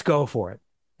Peacock, let's go for it.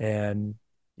 And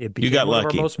it became one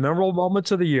of our most memorable moments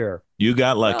of the year. You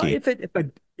got lucky. Well,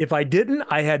 if I didn't,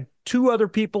 I had two other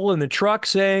people in the truck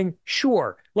saying,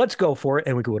 sure, let's go for it.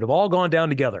 And we would have all gone down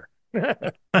together.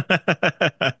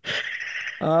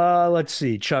 Let's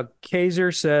see. Chuck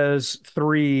Kaiser says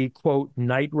 3, quote,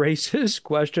 night races,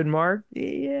 question mark.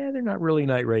 Yeah, they're not really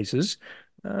night races,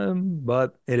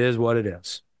 but it is what it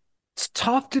is. It's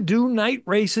tough to do night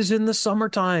races in the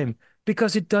summertime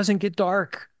because it doesn't get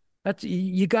dark.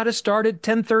 You got to start at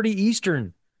 10:30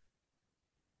 Eastern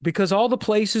because all the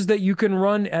places that you can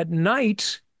run at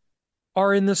night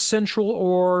are in the central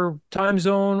or time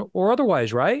zone or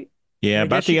otherwise, right? Yeah,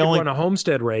 about the only run a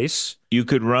Homestead race. If you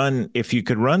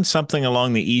could run something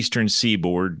along the eastern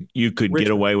seaboard, you could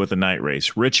get away with a night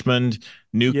race. Richmond,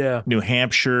 New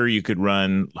Hampshire, you could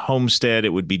run Homestead. It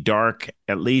would be dark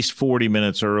at least 40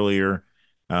 minutes earlier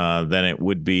than it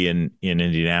would be in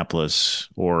Indianapolis,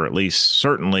 or at least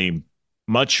certainly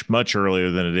much, much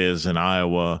earlier than it is in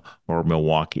Iowa or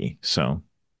Milwaukee. So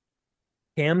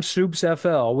Cam Soups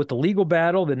FL, with the legal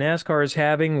battle that NASCAR is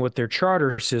having with their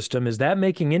charter system, is that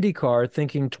making IndyCar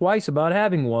thinking twice about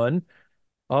having one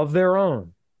of their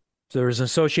own? So there's an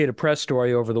Associated Press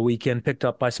story over the weekend picked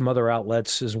up by some other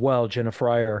outlets as well. Jenna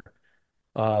Fryer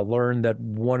learned that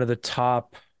one of the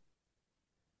top,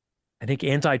 I think,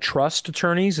 antitrust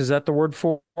attorneys, is that the word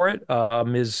for it,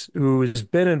 who has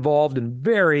been involved in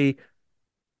very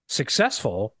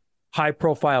successful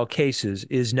high-profile cases,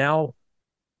 is now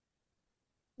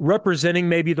representing,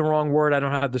 maybe the wrong word, I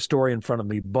don't have the story in front of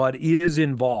me, but is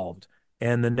involved.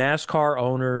 And the NASCAR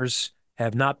owners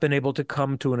have not been able to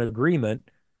come to an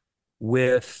agreement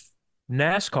with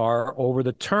NASCAR over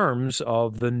the terms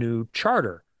of the new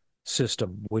charter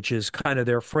system, which is kind of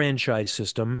their franchise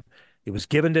system. It was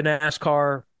given to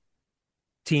NASCAR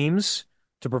teams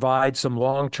to provide some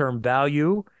long-term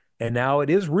value, and now it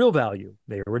is real value.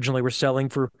 They originally were selling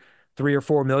for $3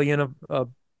 or $4 million of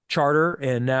charter,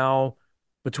 and now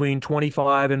between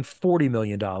 $25 and $40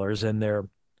 million, and they're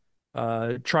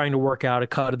trying to work out a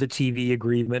cut of the TV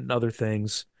agreement and other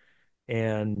things,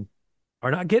 and are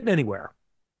not getting anywhere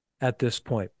at this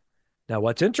point. Now,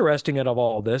 what's interesting out of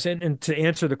all this, and to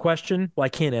answer the question, well, I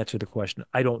can't answer the question.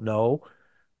 I don't know.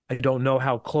 I don't know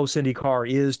how close IndyCar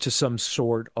is to some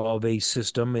sort of a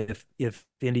system. If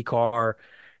IndyCar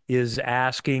is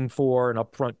asking for an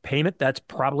upfront payment, that's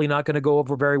probably not going to go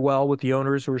over very well with the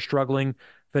owners who are struggling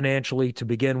financially to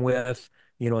begin with,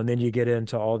 and then you get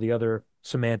into all the other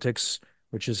semantics,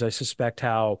 which is, I suspect,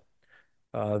 how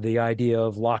the idea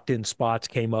of locked-in spots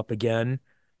came up again.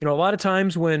 A lot of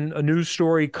times when a news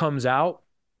story comes out,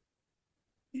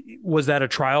 was that a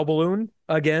trial balloon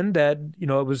again that, it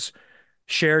was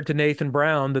shared to Nathan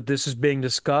Brown that this is being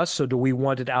discussed, so do we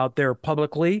want it out there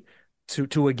publicly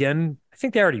to again, I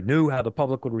think they already knew how the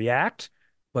public would react,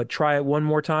 but try it one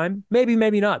more time? Maybe,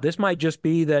 maybe not. This might just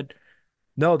be that,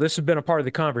 no, this has been a part of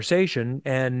the conversation,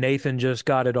 and Nathan just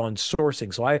got it on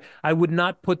sourcing. So I would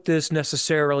not put this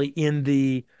necessarily in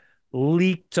the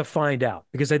leak to find out,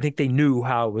 because I think they knew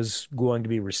how it was going to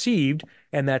be received,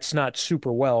 and that's not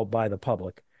super well by the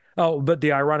public. Oh, but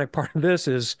the ironic part of this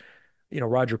is,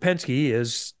 Roger Penske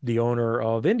is the owner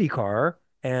of IndyCar,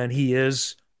 and he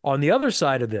is on the other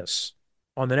side of this,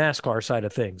 on the NASCAR side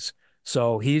of things.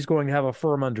 So he's going to have a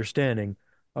firm understanding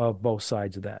of both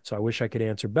sides of that. So I wish I could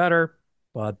answer better,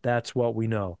 but that's what we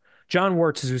know. John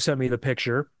Wirtz is who sent me the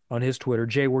picture on his Twitter,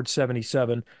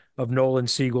 JWord77, of Nolan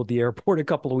Siegel at the airport a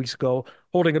couple of weeks ago,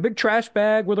 holding a big trash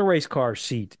bag with a race car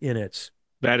seat in it.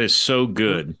 That is so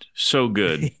good. So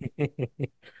good.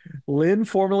 Lynn,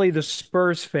 formerly the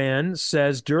Spurs fan,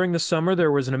 says during the summer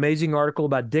there was an amazing article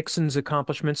about Dixon's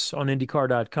accomplishments on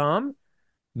IndyCar.com.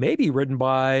 Maybe written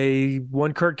by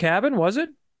one Curt Cavan, was it?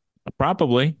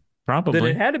 Probably. Then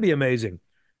it had to be amazing.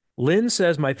 Lynn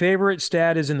says, my favorite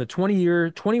stat is in the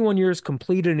 21 years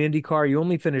completed in IndyCar, you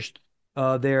only finished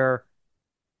there.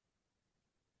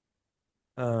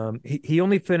 He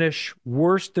only finished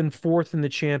worse than fourth in the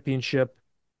championship.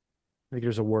 I think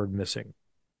there's a word missing.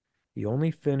 He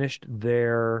only finished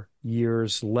their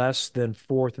years less than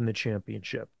fourth in the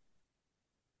championship.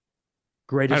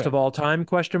 Greatest of all time,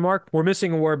 question mark? We're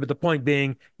missing a word, but the point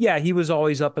being, yeah, he was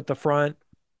always up at the front.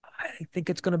 I think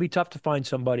it's going to be tough to find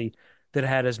somebody that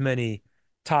had as many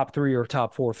top 3 or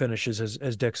top 4 finishes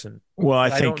as Dixon. Well, I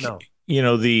think, don't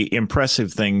know. The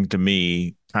impressive thing to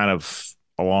me, kind of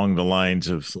along the lines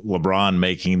of LeBron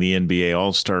making the NBA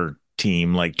All-Star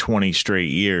team like 20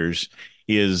 straight years,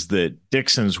 is that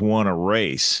Dixon's won a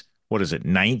race. What is it,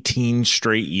 19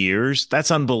 straight years?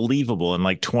 That's unbelievable. And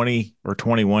like 20 or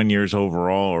 21 years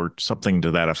overall, or something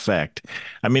to that effect.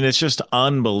 I mean, it's just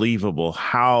unbelievable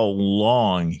how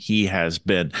long he has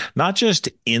been, not just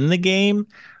in the game,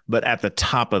 but at the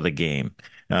top of the game.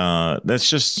 It's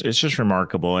just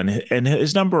remarkable. And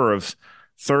his number of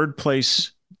third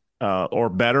place or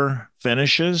better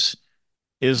finishes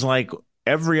is like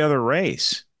every other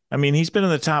race. I mean, he's been in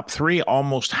the top 3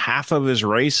 almost half of his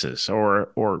races,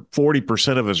 or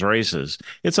 40% of his races.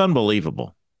 It's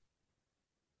unbelievable.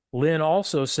 Lynn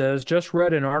also says, just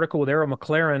read an article with Arrow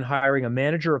McLaren hiring a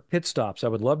manager of pit stops. I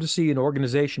would love to see an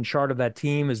organization chart of that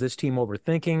team. Is this team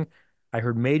overthinking? I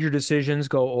heard major decisions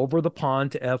go over the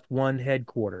pond to F1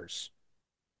 headquarters.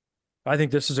 I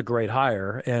think this is a great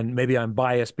hire, and maybe I'm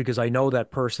biased because I know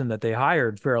that person that they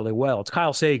hired fairly well. It's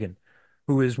Kyle Sagan,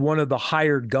 who is one of the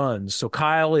hired guns. So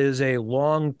Kyle is a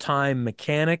longtime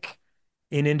mechanic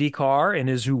in IndyCar, and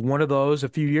is one of those a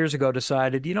few years ago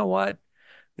decided, you know what,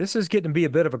 this is getting to be a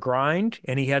bit of a grind,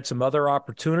 and he had some other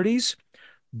opportunities,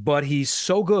 but he's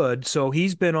so good. So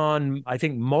he's been on, I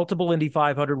think, multiple Indy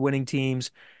 500 winning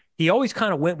teams. He always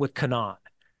kind of went with Kanaan.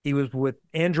 He was with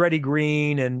Andretti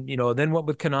Green, and then went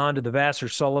with Kanaan to the Vassar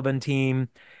Sullivan team.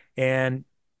 And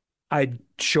I'd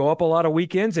show up a lot of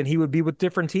weekends, and he would be with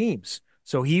different teams.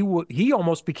 So he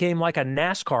almost became like a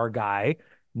NASCAR guy.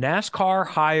 NASCAR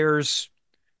hires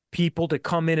people to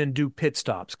come in and do pit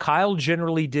stops. Kyle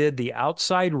generally did the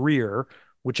outside rear,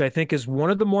 which I think is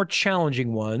one of the more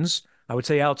challenging ones. I would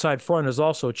say outside front is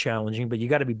also challenging, but you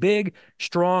got to be big,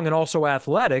 strong, and also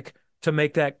athletic to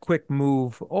make that quick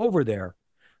move over there.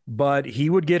 But he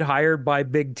would get hired by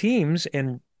big teams,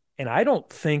 and I don't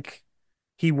think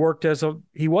he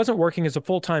wasn't working as a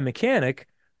full-time mechanic,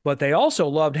 but they also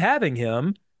loved having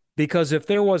him because if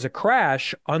there was a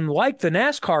crash, unlike the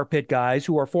NASCAR pit guys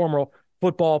who are former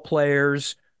football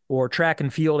players or track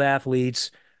and field athletes,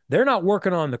 they're not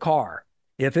working on the car.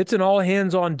 If it's an all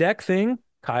hands on deck thing,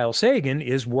 Kyle Sagan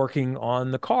is working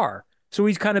on the car. So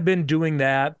he's kind of been doing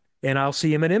that, and I'll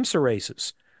see him in IMSA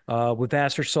races with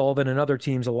Vassar Sullivan and other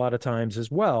teams a lot of times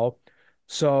as well.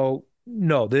 So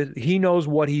no, he knows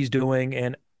what he's doing,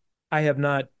 and I have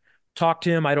not talked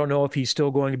to him. I don't know if he's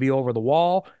still going to be over the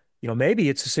wall. Maybe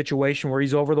it's a situation where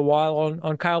he's over the wall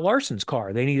on Kyle Larson's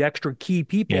car. They need extra key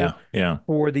people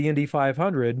for the Indy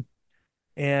 500.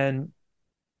 And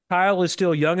Kyle is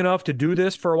still young enough to do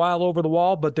this for a while over the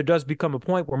wall, but there does become a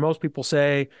point where most people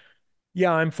say,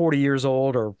 yeah, I'm 40 years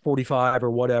old or 45 or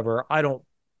whatever. I don't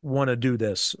want to do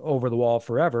this over the wall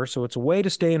forever. So it's a way to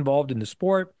stay involved in the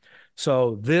sport.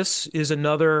 So this is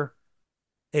another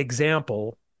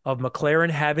example of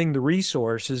McLaren having the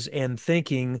resources and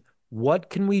thinking, what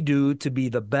can we do to be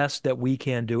the best that we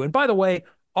can do? And by the way,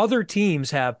 other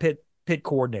teams have pit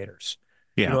coordinators.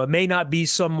 Yeah. It may not be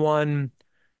someone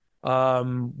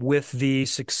with the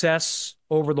success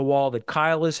over the wall that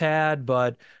Kyle has had,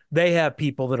 but they have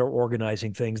people that are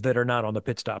organizing things that are not on the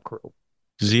pit stop crew.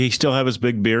 Does he still have his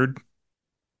big beard?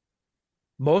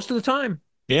 Most of the time.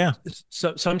 Yeah.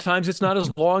 So sometimes it's not as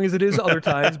long as it is other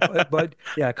times, but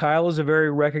yeah, Kyle is a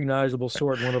very recognizable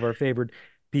sort, one of our favorite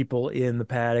people in the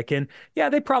paddock. And yeah,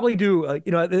 they probably do.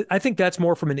 I think that's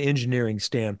more from an engineering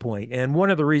standpoint. And one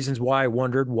of the reasons why I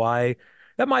wondered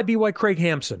that might be why Craig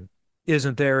Hampson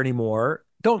isn't there anymore.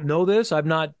 Don't know this. I've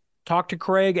not talked to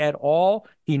Craig at all.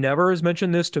 He never has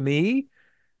mentioned this to me.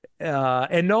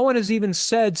 And no one has even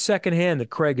said secondhand that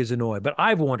Craig is annoyed, but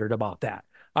I've wondered about that.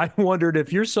 I wondered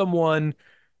if you're someone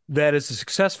that is a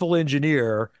successful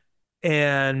engineer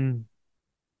and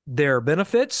there are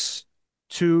benefits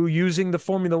to using the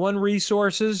Formula One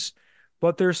resources,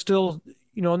 but they're still,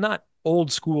 not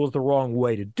old school is the wrong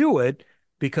way to do it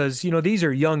because, these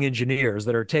are young engineers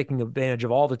that are taking advantage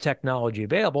of all the technology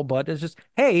available, but it's just,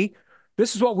 hey,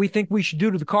 this is what we think we should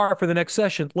do to the car for the next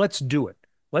session. Let's do it.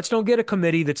 Let's don't get a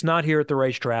committee that's not here at the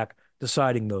racetrack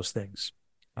deciding those things.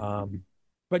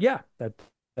 But yeah,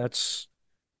 that's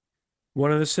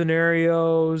one of the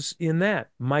scenarios in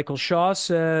that. Michael Shaw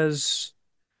says,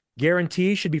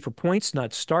 guarantee should be for points,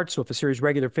 not starts. So if a series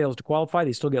regular fails to qualify,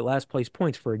 they still get last place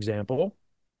points, for example.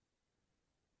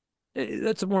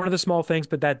 That's one of the small things,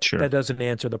 but that doesn't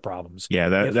answer the problems. Yeah,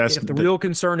 if the real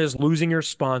concern is losing your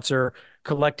sponsor,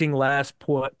 collecting last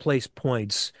place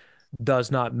points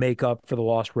does not make up for the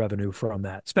lost revenue from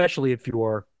that, especially if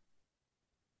you're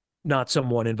not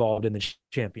someone involved in the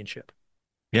championship.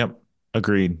 Yep,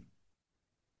 agreed.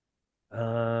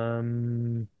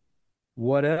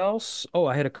 What else? Oh,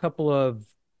 I had a couple of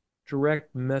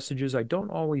direct messages. I don't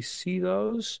always see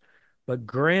those, but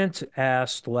Grant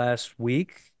asked last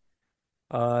week.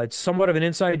 It's somewhat of an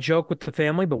inside joke with the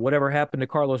family, but whatever happened to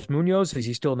Carlos Munoz? Is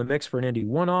he still in the mix for an Indy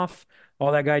one-off?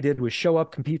 All that guy did was show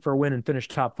up, compete for a win, and finish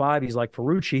top 5. He's like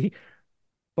Ferrucci,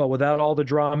 but without all the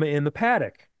drama in the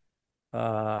paddock.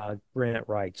 Grant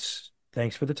writes,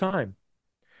 thanks for the time.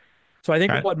 So I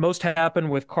think what most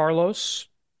happened with Carlos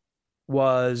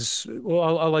was,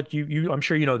 well, I'll let you, I'm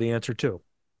sure you know the answer too.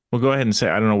 Well, go ahead and say,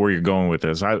 I don't know where you're going with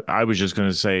this. I was just going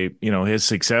to say, his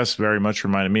success very much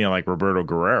reminded me of like Roberto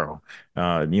Guerrero,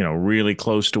 really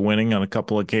close to winning on a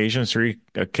couple of occasions, 3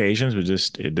 occasions, but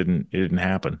just, it didn't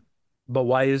happen. But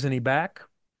why isn't he back?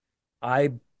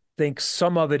 I think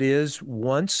some of it is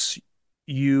once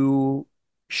you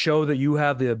show that you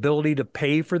have the ability to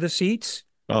pay for the seats,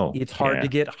 it's hard to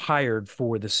get hired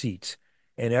for the seats.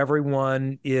 And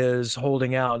everyone is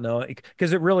holding out now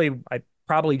because I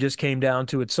probably just came down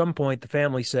to at some point the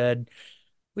family said,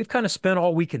 we've kind of spent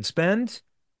all we can spend.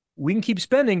 We can keep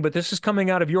spending, but this is coming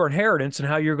out of your inheritance and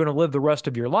how you're going to live the rest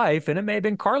of your life. And it may have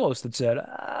been Carlos that said,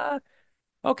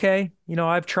 okay,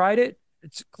 I've tried it.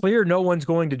 It's clear no one's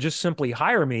going to just simply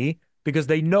hire me because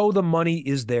they know the money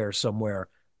is there somewhere.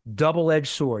 Double-edged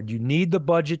sword. You need the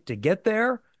budget to get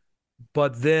there,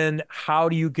 but then how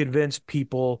do you convince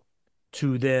people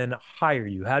to then hire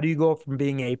you? How do you go from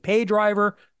being a pay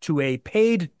driver to a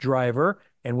paid driver?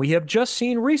 And we have just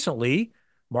seen recently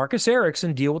Marcus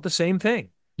Ericsson deal with the same thing.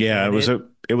 Yeah, and it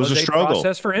was a struggle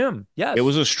process for him. Yes, it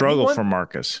was a struggle for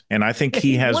Marcus, and I think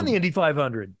he has won the Indy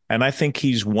 500, and I think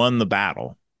he's won the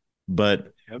battle.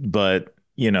 But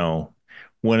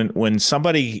when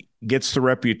somebody gets the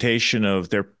reputation of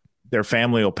their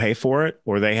family will pay for it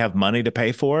or they have money to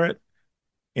pay for it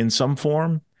in some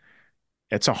form,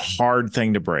 it's a hard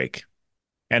thing to break.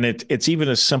 And it's even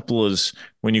as simple as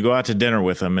when you go out to dinner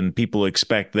with them and people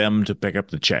expect them to pick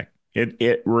up the check.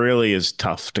 It really is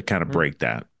tough to kind of break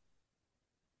that.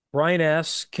 Brian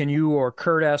asks, can you or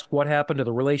Curt ask what happened to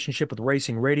the relationship with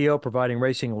Racing Radio, providing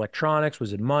racing electronics?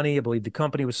 Was it money? I believe the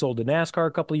company was sold to NASCAR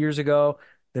a couple of years ago.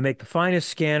 They make the finest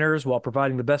scanners while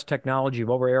providing the best technology of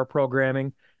over-air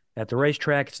programming. At the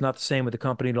racetrack, it's not the same with the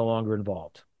company no longer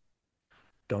involved.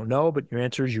 Don't know, but your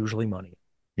answer is usually money.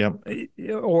 Yep.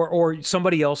 Or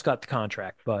somebody else got the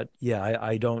contract. But yeah,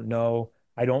 I don't know.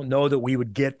 I don't know that we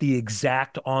would get the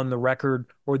exact on the record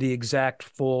or the exact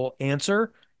full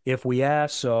answer if we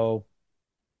ask. So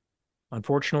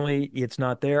unfortunately, it's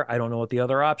not there. I don't know what the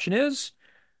other option is.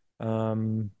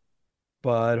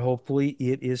 But hopefully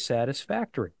it is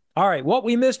satisfactory. All right, what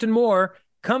we missed and more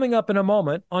coming up in a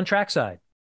moment on Trackside.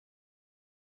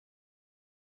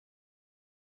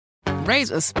 Raise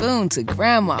a spoon to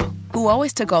Grandma, who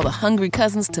always took all the hungry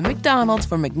cousins to McDonald's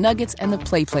for McNuggets and the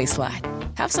Play Slide.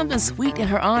 Have something sweet in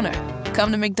her honor.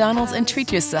 Come to McDonald's and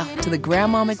treat yourself to the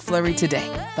Grandma McFlurry today.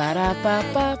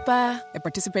 Ba-da-ba-ba-ba. At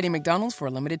participating McDonald's for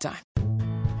a limited time.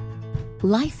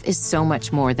 Life is so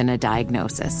much more than a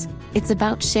diagnosis. It's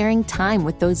about sharing time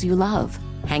with those you love,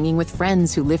 hanging with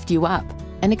friends who lift you up,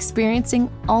 and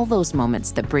experiencing all those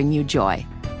moments that bring you joy.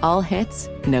 All hits,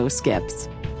 no skips.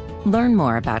 Learn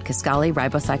more about Kisqali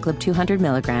Ribociclib 200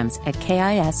 milligrams at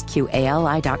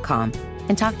KISQALI.com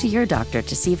and talk to your doctor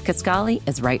to see if Kisqali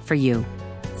is right for you.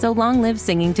 So long live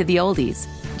singing to the oldies,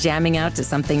 jamming out to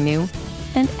something new,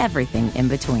 and everything in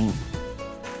between.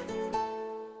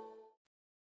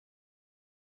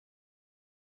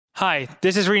 Hi,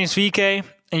 this is Rinus VK,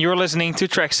 and you're listening to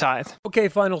Trackside. Okay,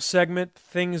 final segment,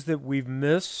 things that we've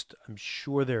missed. I'm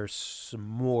sure there's some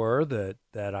more that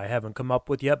I haven't come up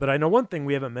with yet, but I know one thing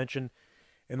we haven't mentioned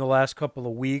in the last couple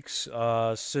of weeks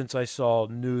since I saw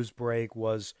news break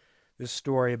was this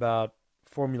story about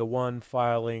Formula One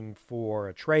filing for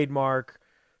a trademark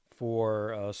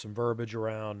for some verbiage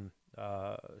around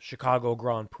Chicago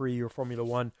Grand Prix or Formula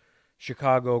One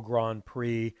Chicago Grand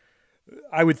Prix.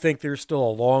 I would think there's still a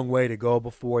long way to go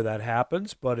before that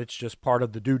happens, but it's just part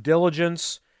of the due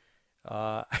diligence.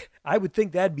 I would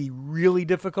think that'd be really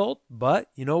difficult, but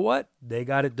you know what? They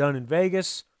got it done in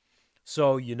Vegas,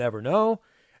 so you never know.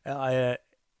 I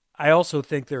also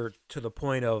think they're to the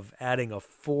point of adding a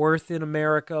fourth in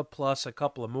America plus a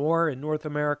couple of more in North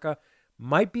America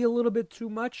might be a little bit too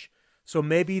much. So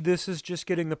maybe this is just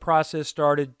getting the process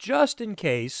started just in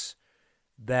case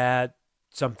that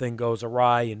something goes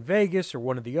awry in Vegas or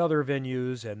one of the other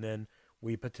venues, and then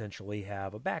we potentially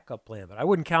have a backup plan. But I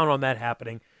wouldn't count on that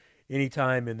happening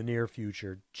anytime in the near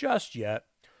future just yet.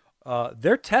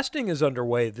 Their testing is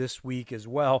underway this week as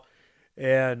well.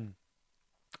 And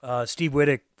Steve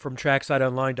Wittick from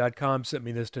TracksideOnline.com sent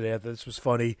me this today. I thought this was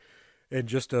funny. And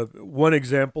just one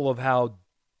example of how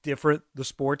different the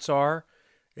sports are.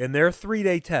 In their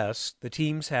 3-day tests, the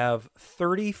teams have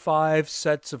 35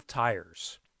 sets of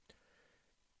tires.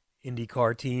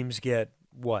 IndyCar teams get,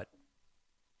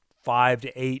 5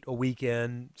 to 8 a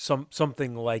weekend,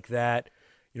 something like that.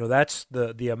 That's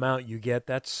the amount you get.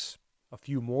 That's a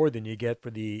few more than you get for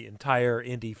the entire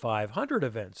Indy 500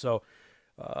 event. So,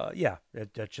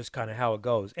 that's just kind of how it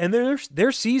goes. And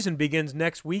their season begins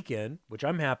next weekend, which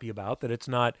I'm happy about, that it's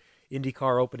not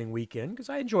IndyCar opening weekend, because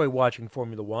I enjoy watching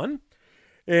Formula One.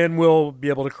 And we'll be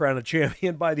able to crown a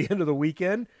champion by the end of the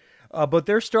weekend. But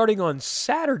they're starting on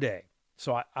Saturday.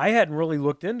 So I hadn't really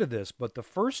looked into this, but the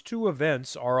first 2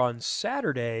 events are on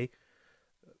Saturday,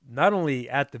 not only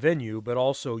at the venue, but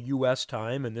also U.S.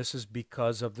 time, and this is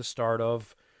because of the start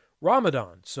of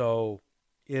Ramadan. So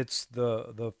it's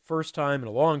the first time in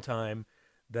a long time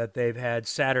that they've had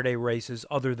Saturday races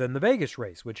other than the Vegas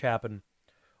race, which happened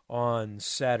on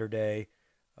Saturday.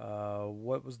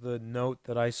 What was the note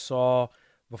that I saw?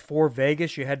 Before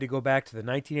Vegas, you had to go back to the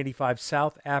 1985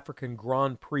 South African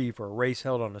Grand Prix for a race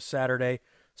held on a Saturday.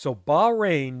 So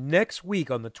Bahrain next week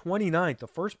on the 29th, the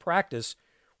first practice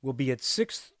will be at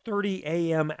 6:30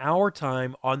 a.m. our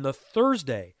time on the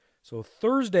Thursday. So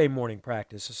Thursday morning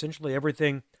practice. Essentially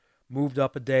everything moved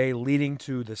up a day, leading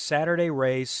to the Saturday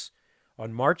race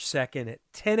on March 2nd at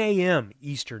 10 a.m.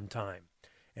 Eastern time.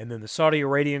 And then the Saudi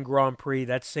Arabian Grand Prix,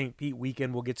 that's St. Pete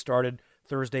weekend, will get started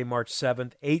Thursday, March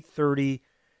 7th, 8:30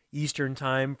 Eastern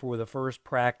time for the first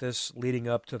practice, leading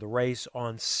up to the race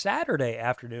on Saturday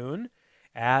afternoon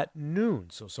at noon.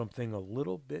 So something a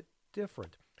little bit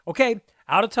different. Okay,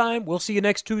 out of time. We'll see you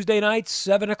next Tuesday night,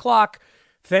 7 o'clock.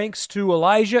 Thanks to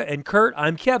Elijah and Curt.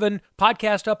 I'm Kevin.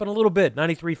 Podcast up in a little bit.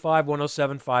 93.5,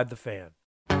 107.5 The Fan.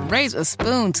 Raise a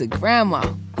spoon to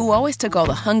Grandma, who always took all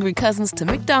the hungry cousins to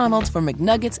McDonald's for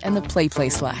McNuggets and the Play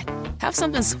Slide. Have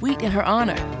something sweet in her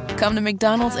honor. Come to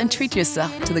McDonald's and treat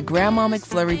yourself to the Grandma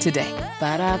McFlurry today.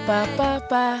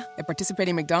 Ba-da-ba-ba-ba. At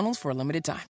participating McDonald's for a limited time.